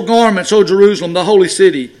beautiful garments, O Jerusalem, the holy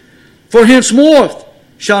city. For henceforth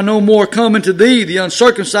shall no more come into thee the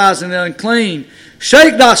uncircumcised and the unclean.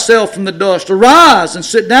 Shake thyself from the dust. Arise and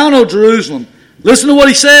sit down, O Jerusalem. Listen to what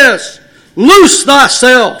he says. Loose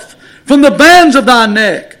thyself from the bands of thy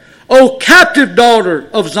neck, O captive daughter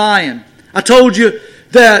of Zion. I told you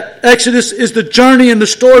that Exodus is the journey and the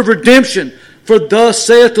story of redemption. For thus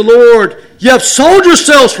saith the Lord, ye have sold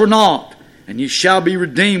yourselves for naught, and ye shall be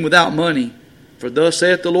redeemed without money. For thus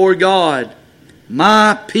saith the Lord God,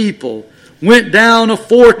 my people went down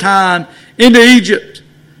aforetime into Egypt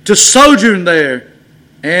to sojourn there,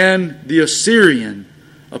 and the Assyrian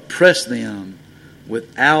oppressed them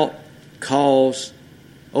without cause.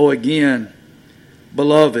 Oh, again,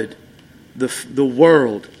 beloved, the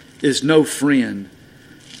world is no friend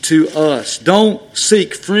to us. Don't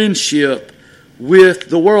seek friendship with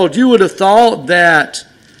the world. You would have thought that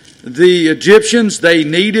the Egyptians, they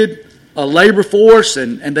needed a labor force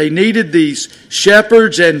and they needed these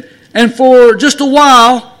shepherds, and for just a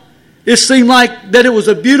while it seemed like that it was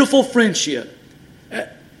a beautiful friendship.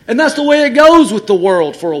 And that's the way it goes with the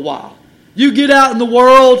world for a while. You get out in the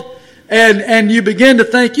world and you begin to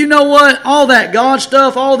think, you know what, all that God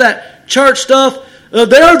stuff, all that church stuff,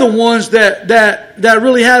 they're the ones that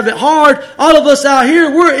really have it hard. All of us out here,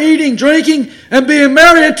 we're eating, drinking, and being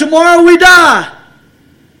merry, and tomorrow we die.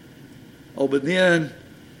 Oh, but then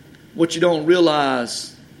what you don't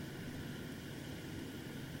realize,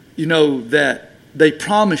 you know, that they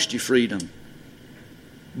promised you freedom.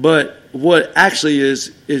 But what actually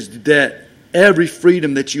is that every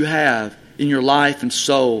freedom that you have in your life and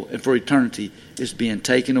soul and for eternity is being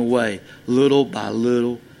taken away little by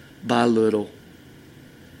little by little.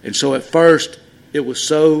 And so at first it was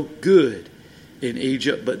so good in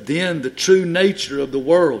Egypt, but then the true nature of the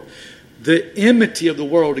world, the enmity of the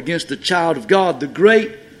world against the child of God, the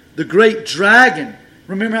great dragon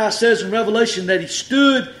Remember how it says in Revelation that he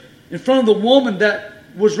stood in front of the woman that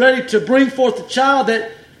was ready to bring forth the child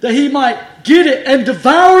that he might get it and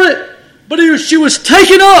devour it. But she was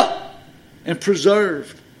taken up and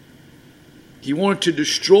preserved. He wanted to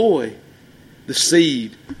destroy the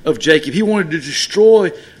seed of Jacob. He wanted to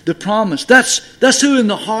destroy the promise. That's who in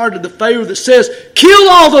the heart of the Pharaoh that says, kill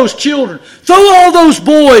all those children, throw all those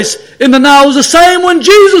boys in the Nile. It was the same when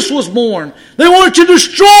Jesus was born. They wanted to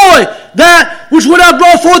destroy that which would have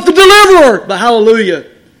brought forth the deliverer. But hallelujah,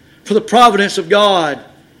 for the providence of God,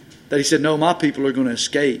 that He said, no, my people are going to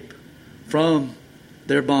escape from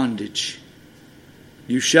their bondage.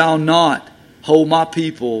 You shall not hold my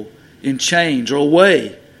people in chains or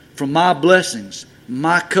away from my blessings,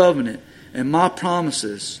 my covenant, and my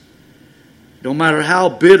promises. No matter how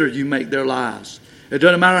bitter you make their lives. It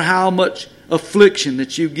doesn't matter how much affliction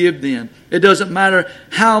that you give them. It doesn't matter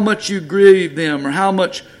how much you grieve them or how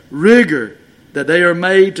much rigor that they are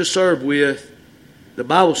made to serve with. The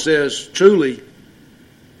Bible says, truly,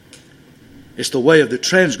 it's the way of the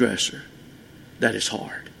transgressor that is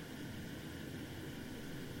hard.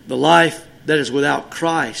 The life that is without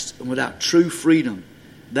Christ and without true freedom,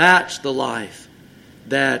 that's the life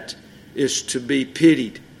that is to be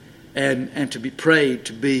pitied and to be prayed,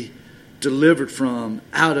 to be delivered from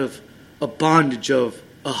out of a bondage of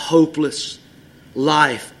a hopeless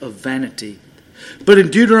life of vanity. But in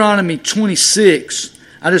Deuteronomy 26,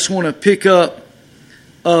 I just want to pick up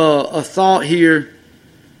a thought here.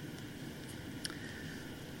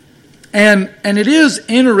 And it is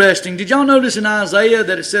interesting. Did y'all notice in Isaiah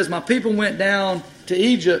that it says, my people went down to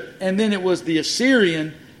Egypt, and then it was the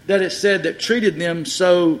Assyrian that it said that treated them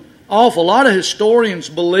so awful. A lot of historians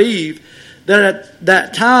believe that at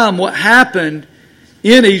that time what happened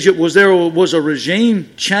in Egypt was there was a regime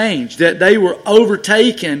change, that they were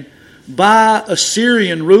overtaken by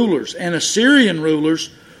Assyrian rulers. And Assyrian rulers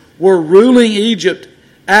were ruling Egypt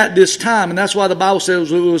at this time. And that's why the Bible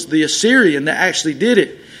says it was the Assyrian that actually did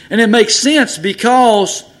it. And it makes sense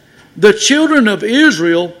because the children of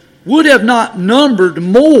Israel would have not numbered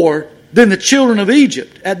more than the children of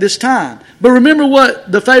Egypt at this time. But remember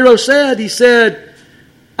what the Pharaoh said. He said,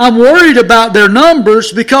 I'm worried about their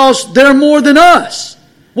numbers because they're more than us.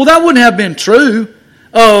 Well, that wouldn't have been true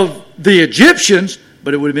of the Egyptians,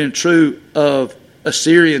 but it would have been true of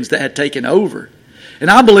Assyrians that had taken over. And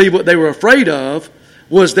I believe what they were afraid of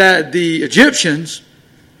was that the Egyptians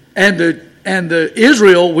and the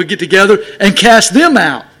Israel would get together and cast them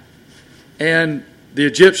out. And the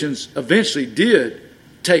Egyptians eventually did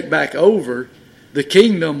take back over the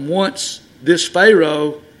kingdom once this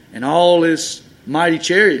Pharaoh and all his mighty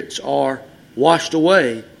chariots are washed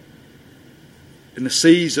away in the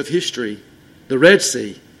seas of history, the Red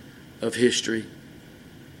Sea of history.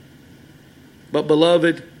 But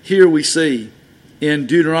beloved, here we see in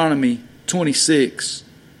Deuteronomy 26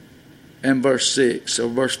 and verse 6 or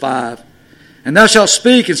verse 5, and thou shalt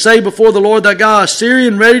speak and say before the Lord thy God,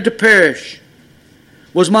 Syrian ready to perish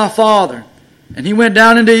was my father. And he went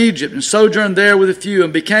down into Egypt and sojourned there with a few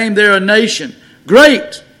and became there a nation,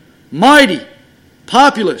 great, mighty,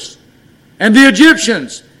 populous. And the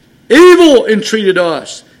Egyptians evil entreated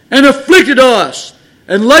us and afflicted us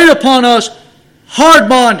and laid upon us hard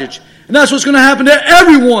bondage. And that's what's going to happen to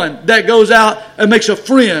everyone that goes out and makes a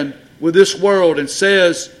friend with this world and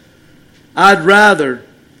says, I'd rather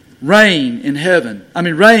reign in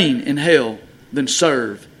hell than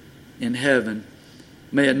serve in heaven.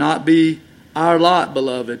 May it not be our lot,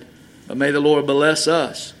 beloved, but may the Lord bless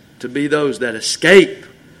us to be those that escape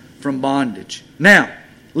from bondage. Now,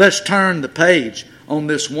 let's turn the page on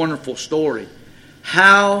this wonderful story.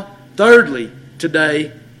 How, thirdly,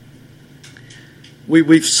 today,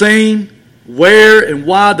 we've seen where and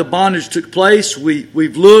why the bondage took place.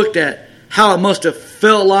 We've looked at how it must have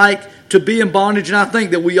felt like to be in bondage, and I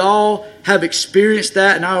think that we all have experienced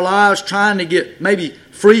that in our lives, trying to get maybe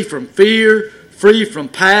free from fear, free from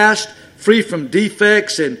past, free from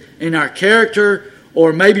defects in our character,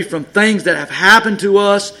 or maybe from things that have happened to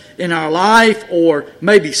us in our life, or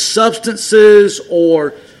maybe substances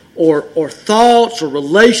or thoughts or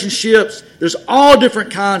relationships. There's all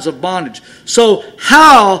different kinds of bondage. So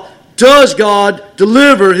how does God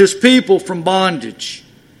deliver His people from bondage?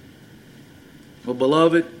 Well,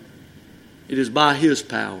 beloved, it is by His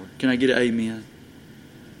power. Can I get an amen?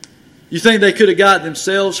 You think they could have got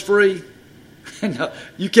themselves free? No,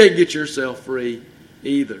 you can't get yourself free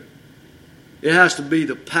either. It has to be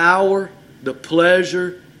the power, the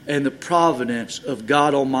pleasure, and the providence of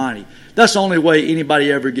God Almighty. That's the only way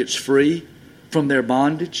anybody ever gets free from their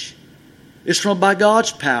bondage. It's by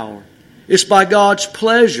God's power. It's by God's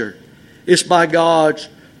pleasure. It's by God's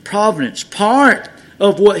providence. Part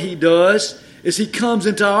of what He does is He comes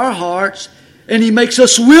into our hearts and He makes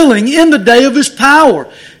us willing in the day of His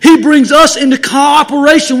power. He brings us into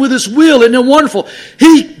cooperation with His will. Isn't it wonderful?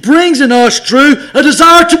 He brings in us, Drew, a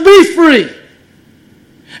desire to be free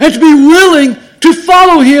and to be willing to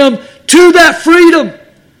follow Him to that freedom.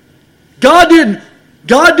 God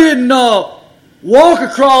didn't walk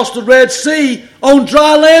across the Red Sea on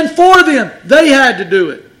dry land for them. They had to do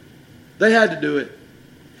it. They had to do it.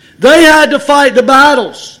 They had to fight the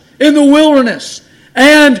battles in the wilderness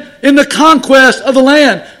and in the conquest of the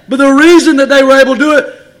land. But the reason that they were able to do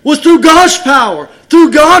it was through God's power,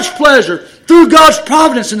 through God's pleasure, through God's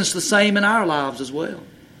providence. And it's the same in our lives as well.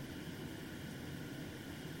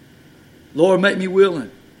 Lord, make me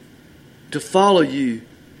willing to follow You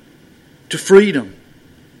to freedom.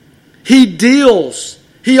 He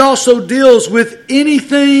also deals with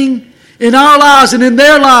anything in our lives and in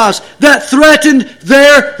their lives that threatened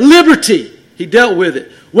their liberty. He dealt with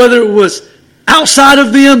it, whether it was outside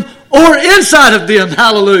of them or inside of them.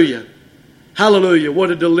 Hallelujah. Hallelujah.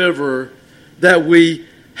 What a deliverer that we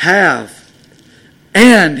have.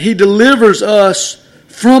 And He delivers us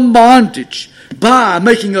from bondage by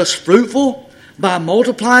making us fruitful, by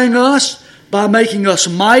multiplying us, by making us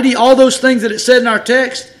mighty. All those things that it said in our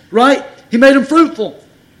text, right? He made them fruitful.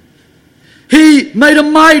 He made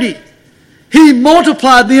them mighty. He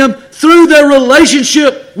multiplied them through their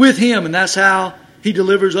relationship with Him. And that's how He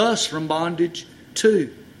delivers us from bondage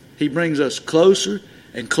too. He brings us closer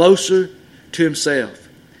and closer to Himself.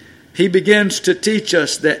 He begins to teach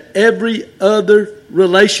us that every other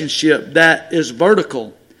relationship that is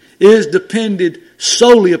vertical is dependent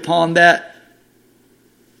solely upon that.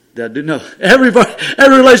 Every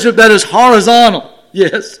relationship that is horizontal.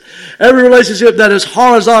 Yes. Every relationship that is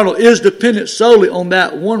horizontal is dependent solely on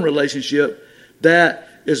that one relationship that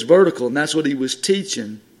is vertical. And that's what He was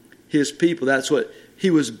teaching His people. That's what He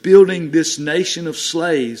was building this nation of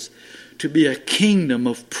slaves to be, a kingdom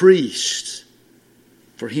of priests.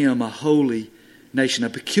 For Him, a holy nation, a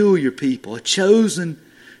peculiar people, a chosen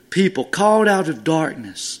people, called out of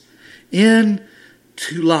darkness into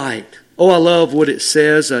light. Oh, I love what it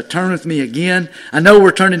says. Turn with me again. I know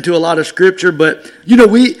we're turning to a lot of Scripture, but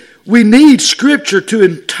we need Scripture to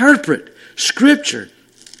interpret Scripture.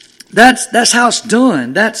 That's how it's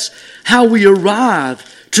done. That's how we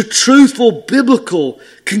arrive to truthful biblical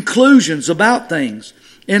conclusions about things.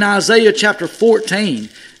 In Isaiah chapter 14,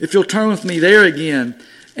 if you'll turn with me there again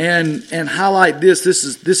and highlight this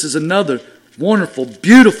is another wonderful,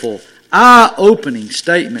 beautiful, eye-opening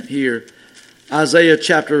statement here. Isaiah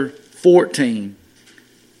chapter 14,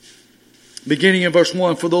 beginning in verse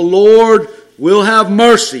 1. For the Lord will have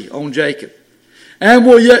mercy on Jacob, and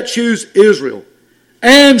will yet choose Israel,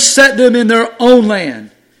 and set them in their own land.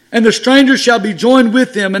 And the strangers shall be joined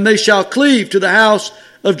with them, and they shall cleave to the house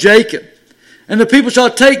of Jacob. And the people shall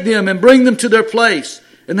take them and bring them to their place.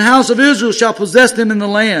 And the house of Israel shall possess them in the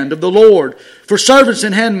land of the Lord for servants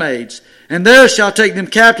and handmaids. And there shall take them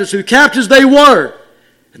captives, who captives they were.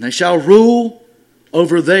 And they shall rule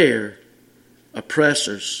over their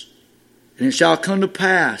oppressors. And it shall come to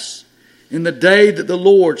pass in the day that the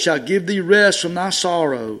Lord shall give thee rest from thy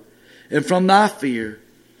sorrow, and from thy fear,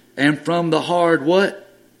 and from the hard what?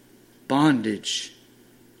 Bondage,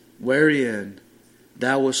 wherein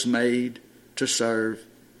thou wast made to serve.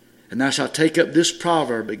 And thou shalt take up this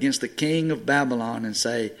proverb against the king of Babylon, and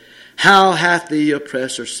say, How hath the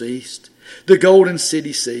oppressor ceased? The golden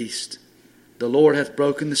city ceased. The Lord hath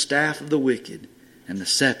broken the staff of the wicked, and the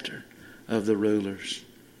scepter of the rulers.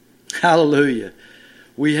 Hallelujah.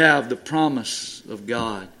 We have the promise of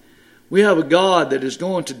God. We have a God that is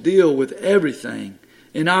going to deal with everything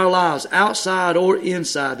in our lives, outside or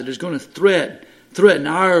inside, that is going to threaten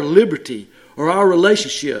our liberty or our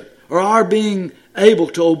relationship or our being able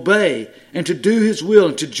to obey and to do His will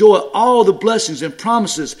and to enjoy all the blessings and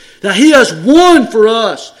promises that He has won for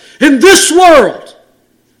us in this world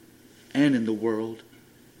and in the world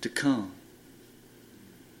to come.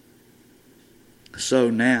 So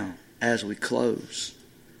now, as we close,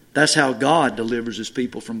 that's how God delivers His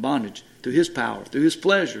people from bondage, through His power, through His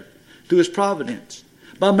pleasure, through His providence,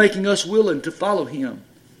 by making us willing to follow Him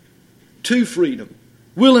to freedom,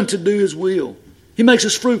 willing to do His will. He makes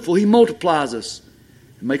us fruitful. He multiplies us.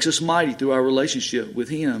 He makes us mighty through our relationship with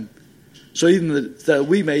Him, so even that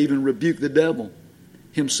we may even rebuke the devil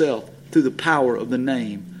himself through the power of the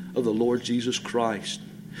name of the Lord Jesus Christ.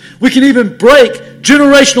 We can even break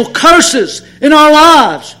generational curses in our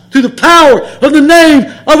lives through the power of the name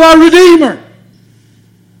of our Redeemer.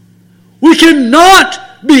 We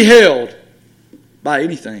cannot be held by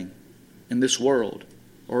anything in this world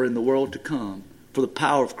or in the world to come, for the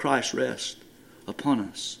power of Christ rests upon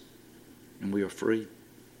us, and we are free.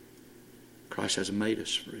 Christ has made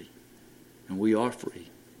us free, and we are free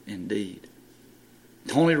indeed.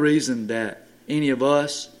 The only reason that any of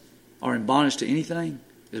us are in bondage to anything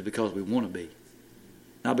is because we want to be,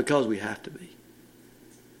 not because we have to be.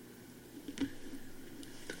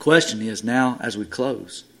 The question is now, as we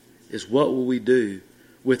close, is what will we do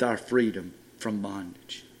with our freedom from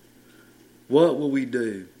bondage? What will we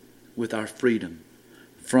do with our freedom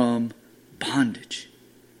from bondage?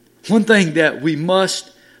 One thing that we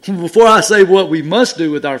must, before I say what we must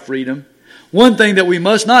do with our freedom, one thing that we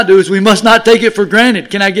must not do is we must not take it for granted.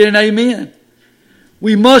 Can I get an amen?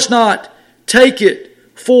 We must not take it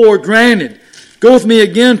for granted. Go with me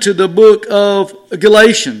again to the book of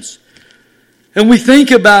Galatians. And we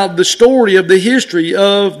think about the story of the history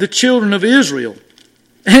of the children of Israel.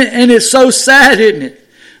 And it's so sad, isn't it?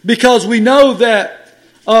 Because we know that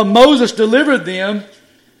Moses delivered them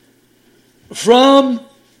from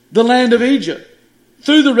the land of Egypt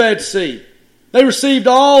through the Red Sea. They received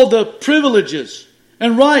all the privileges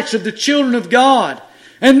and rights of the children of God.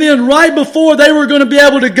 And then right before they were going to be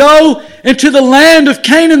able to go into the land of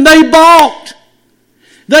Canaan, they balked.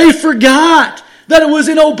 They forgot that it was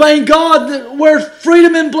in obeying God where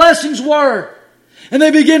freedom and blessings were. And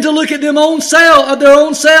they began to look at their own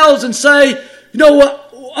selves and say, you know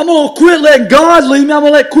what, I'm going to quit letting God lead me. I'm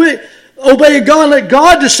going to quit obeying God and let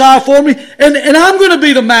God decide for me. And I'm going to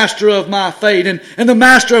be the master of my fate and the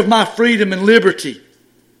master of my freedom and liberty.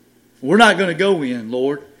 We're not going to go in,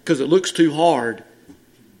 Lord, because it looks too hard.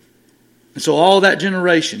 And so all that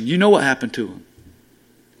generation, you know what happened to them.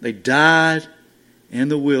 They died in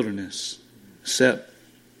the wilderness, except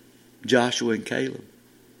Joshua and Caleb,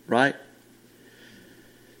 right?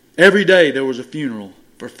 Every day there was a funeral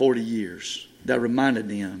for 40 years that reminded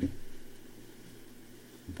them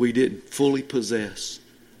we didn't fully possess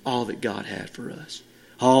all that God had for us.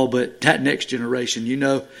 Oh, but that next generation, you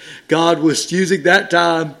know, God was using that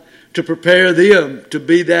time to prepare them to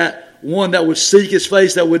be that one that would seek His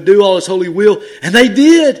face, that would do all His holy will. And they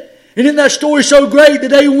did. And isn't that story so great that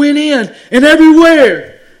they went in and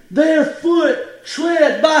everywhere their foot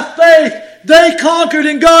tread by faith, they conquered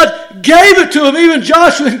and God gave it to them. Even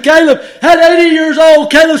Joshua and Caleb at 80 years old.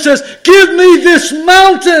 Caleb says, give me this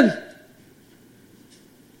mountain.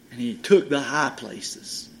 And he took the high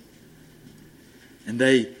places. And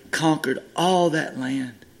they conquered all that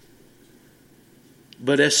land.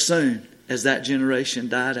 But as soon as that generation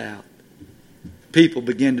died out, people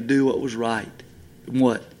began to do what was right. And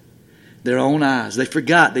what? Their own eyes. They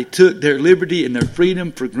forgot. They took their liberty and their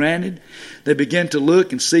freedom for granted. They began to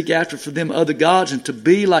look and seek after for them other gods and to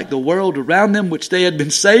be like the world around them, which they had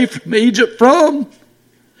been saved from Egypt from,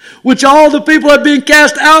 which all the people had been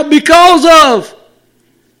cast out because of.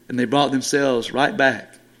 And they brought themselves right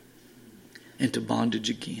back into bondage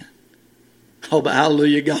again. Oh, but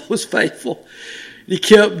hallelujah, God was faithful. He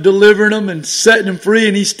kept delivering them and setting them free,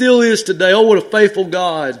 and He still is today. Oh, what a faithful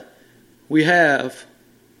God we have.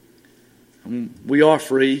 We are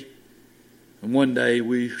free, and one day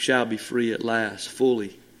we shall be free at last,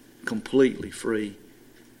 fully, completely free.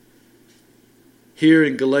 Here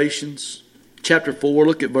in Galatians chapter 4,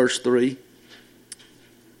 look at verse 3.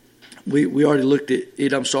 We already looked at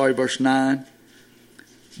it, verse 9.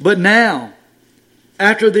 But now,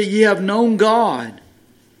 after that ye have known God,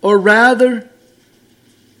 or rather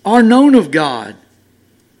are known of God,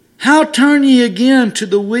 how turn ye again to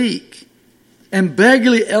the weak and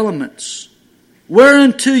beggarly elements,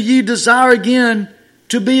 whereunto ye desire again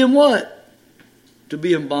to be in what? To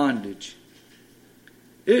be in bondage.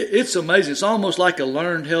 It's amazing. It's almost like a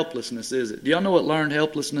learned helplessness, is it? Do y'all know what learned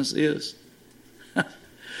helplessness is?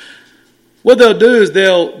 What they'll do is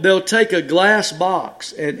they'll take a glass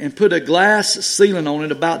box and put a glass ceiling on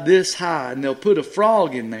it about this high, and they'll put a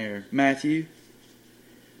frog in there, Matthew.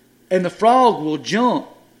 And the frog will jump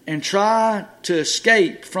and try to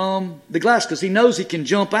escape from the glass because he knows he can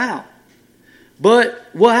jump out. But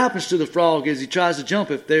what happens to the frog is he tries to jump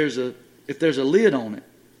if there's a lid on it,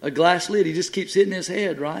 a glass lid. He just keeps hitting his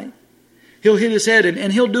head, right? He'll hit his head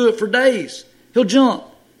and he'll do it for days. He'll jump.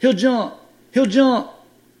 He'll jump. He'll jump.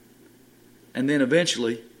 And then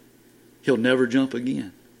eventually he'll never jump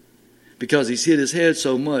again. Because he's hit his head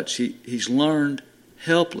so much, he's learned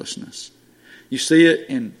helplessness. You see it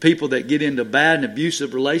in people that get into bad and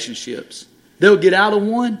abusive relationships. They'll get out of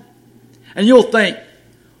one, and you'll think,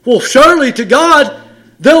 well, surely to God,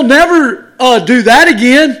 they'll never do that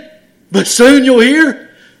again. But soon you'll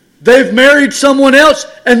hear they've married someone else,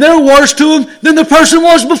 and they're worse to them than the person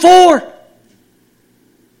was before.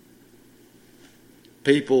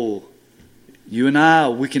 People, you and I,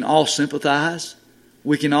 we can all sympathize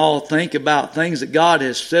We can all think about things that God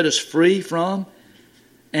has set us free from,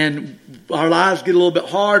 and our lives get a little bit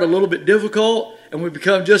hard, a little bit difficult, and we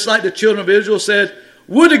become just like the children of Israel said,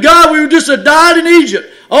 would to God we would just have died in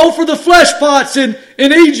Egypt. Oh, for the flesh pots in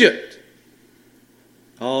Egypt.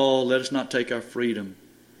 Oh, let us not take our freedom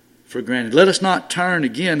for granted. Let us not turn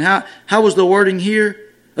again. How was the wording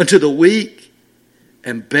here? Unto the weak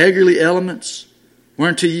and beggarly elements,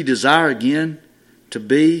 whereunto ye desire again to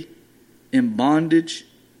be in bondage.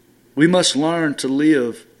 We must learn to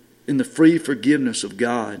live in the free forgiveness of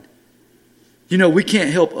God. You know, we can't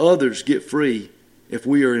help others get free if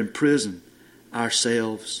we are in prison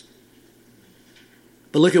ourselves.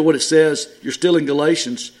 But look at what it says. You're still in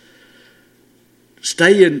Galatians.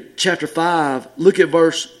 Stay in chapter 5. Look at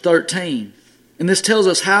verse 13. And this tells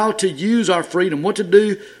us how to use our freedom, what to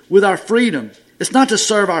do with our freedom. It's not to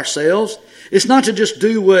serve ourselves. It's not to just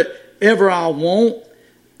do whatever I want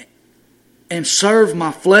and serve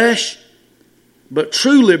my flesh. But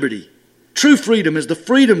true liberty, true freedom is the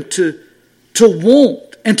freedom to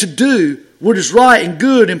want and to do what is right and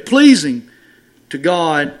good and pleasing to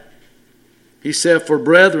God. He said, for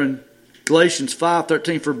brethren, Galatians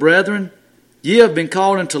 5:13, for brethren, ye have been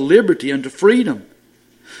called unto liberty, unto freedom.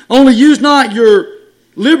 Only use not your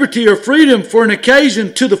liberty or freedom for an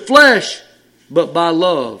occasion to the flesh, but by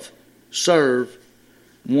love serve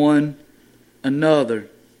one another.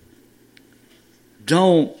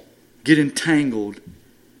 Don't get entangled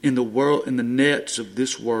in the world, in the nets of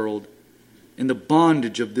this world, in the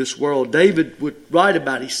bondage of this world. David would write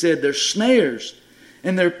about it. He said, there's snares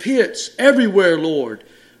and there are pits everywhere, Lord.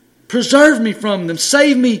 Preserve me from them.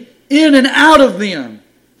 Save me in and out of them.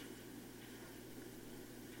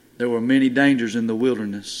 There were many dangers in the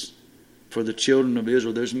wilderness for the children of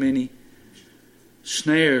Israel. There's many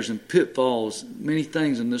snares and pitfalls, many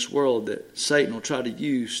things in this world that Satan will try to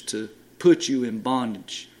use to put you in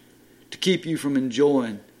bondage, to keep you from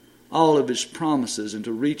enjoying all of His promises and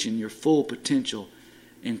to reaching your full potential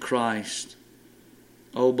in Christ.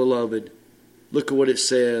 Oh, beloved, look at what it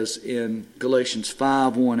says in Galatians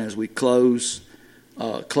 5:1 as we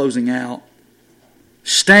closing out.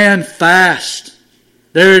 Stand fast.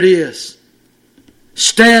 There it is.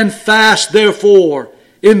 Stand fast, therefore,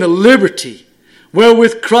 in the liberty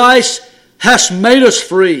wherewith Christ hath made us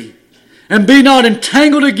free, and be not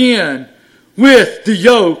entangled again with the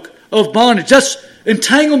yoke of bondage. That's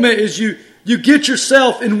entanglement is you get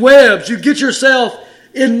yourself in webs. You get yourself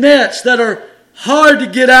in nets that are hard to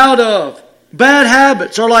get out of. Bad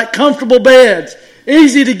habits are like comfortable beds.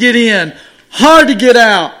 Easy to get in, hard to get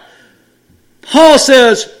out. Paul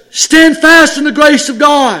says, stand fast in the grace of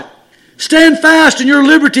God. Stand fast in your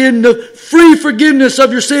liberty and the free forgiveness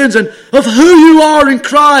of your sins and of who you are in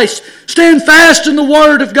Christ. Stand fast in the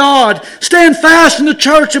Word of God. Stand fast in the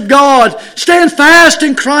church of God. Stand fast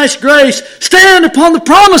in Christ's grace. Stand upon the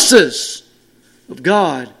promises of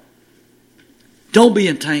God. Don't be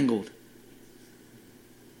entangled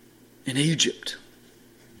in Egypt.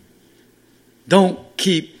 Don't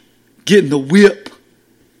keep getting the whip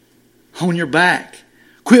on your back.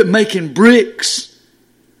 Quit making bricks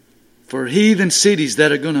for heathen cities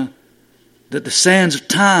that the sands of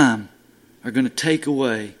time are going to take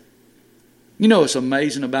away. You know what's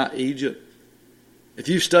amazing about Egypt? If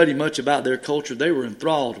you study much about their culture, they were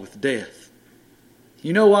enthralled with death.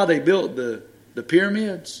 You know why they built the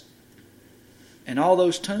pyramids and all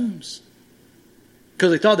those tombs?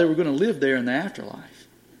 Because they thought they were going to live there in the afterlife.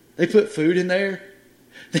 They put food in there.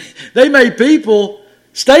 They made people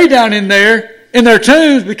stay down in there in their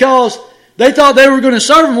tombs because they thought they were going to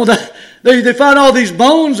serve them. Well, they find all these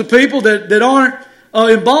bones of people that aren't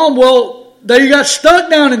embalmed. Well, they got stuck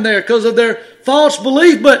down in there because of their false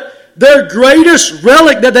belief. But their greatest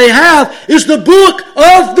relic that they have is the book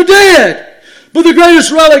of the dead. But the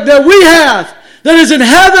greatest relic that we have that is in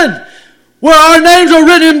heaven, where our names are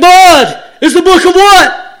written in blood, is the book of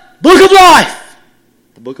what? Book of life.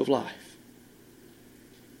 The book of life.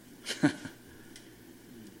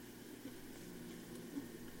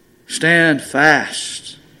 Stand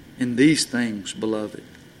fast in these things, beloved.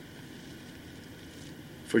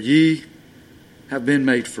 For ye have been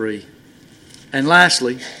made free. And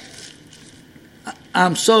lastly,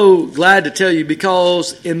 I'm so glad to tell you,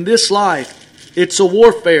 because in this life, it's a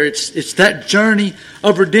warfare. It's that journey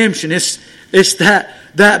of redemption. It's that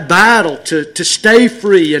battle to stay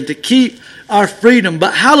free and to keep our freedom.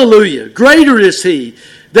 But hallelujah, greater is He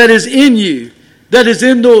that is in you, that is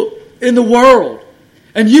in the world.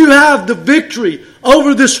 And you have the victory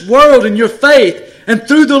over this world in your faith and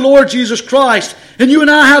through the Lord Jesus Christ. And you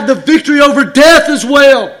and I have the victory over death as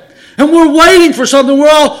well. And we're waiting for something. We're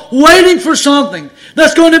all waiting for something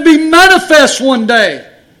that's going to be manifest one day.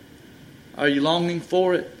 Are you longing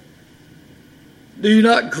for it? Do you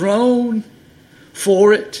not groan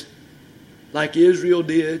for it like Israel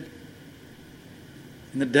did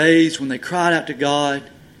in the days when they cried out to God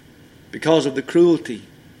because of the cruelty,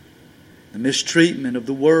 the mistreatment of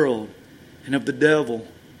the world and of the devil?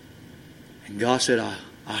 And God said,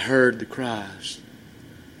 I heard the cries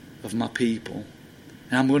of my people,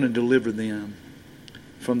 and I'm going to deliver them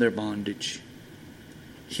from their bondage.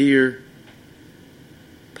 Here,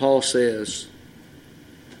 Paul says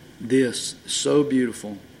this, so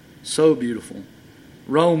beautiful, so beautiful.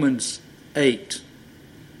 Romans 8.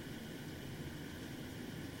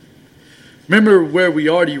 Remember where we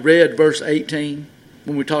already read verse 18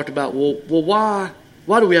 when we talked about, why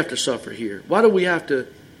do we have to suffer here? Why do we have to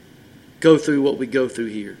go through what we go through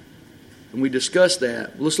here? And we discussed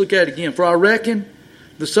that. Let's look at it again. For I reckon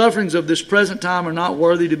the sufferings of this present time are not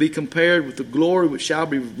worthy to be compared with the glory which shall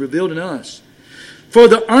be revealed in us. For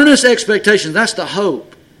the earnest expectation, that's the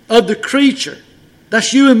hope, of the creature,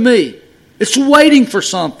 that's you and me, it's waiting for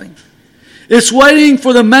something. It's waiting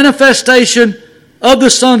for the manifestation of the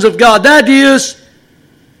sons of God. That is,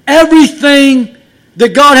 everything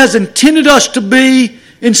that God has intended us to be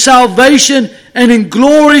in salvation and in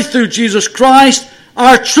glory through Jesus Christ,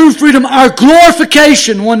 our true freedom, our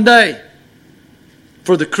glorification one day.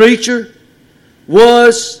 For the creature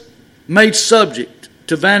was made subject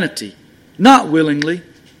to vanity, not willingly,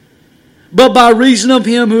 but by reason of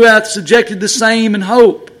Him who hath subjected the same in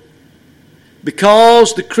hope.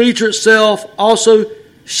 Because the creature itself also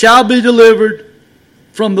shall be delivered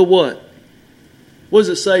from the what? What does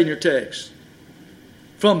it say in your text?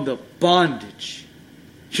 From the bondage.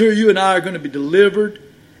 Here you and I are going to be delivered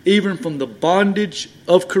even from the bondage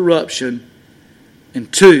of corruption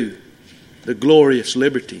into the glorious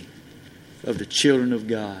liberty of the children of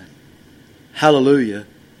God. Hallelujah.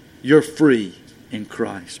 You're free in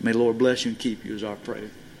Christ. May the Lord bless you and keep you is our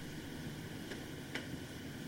prayer.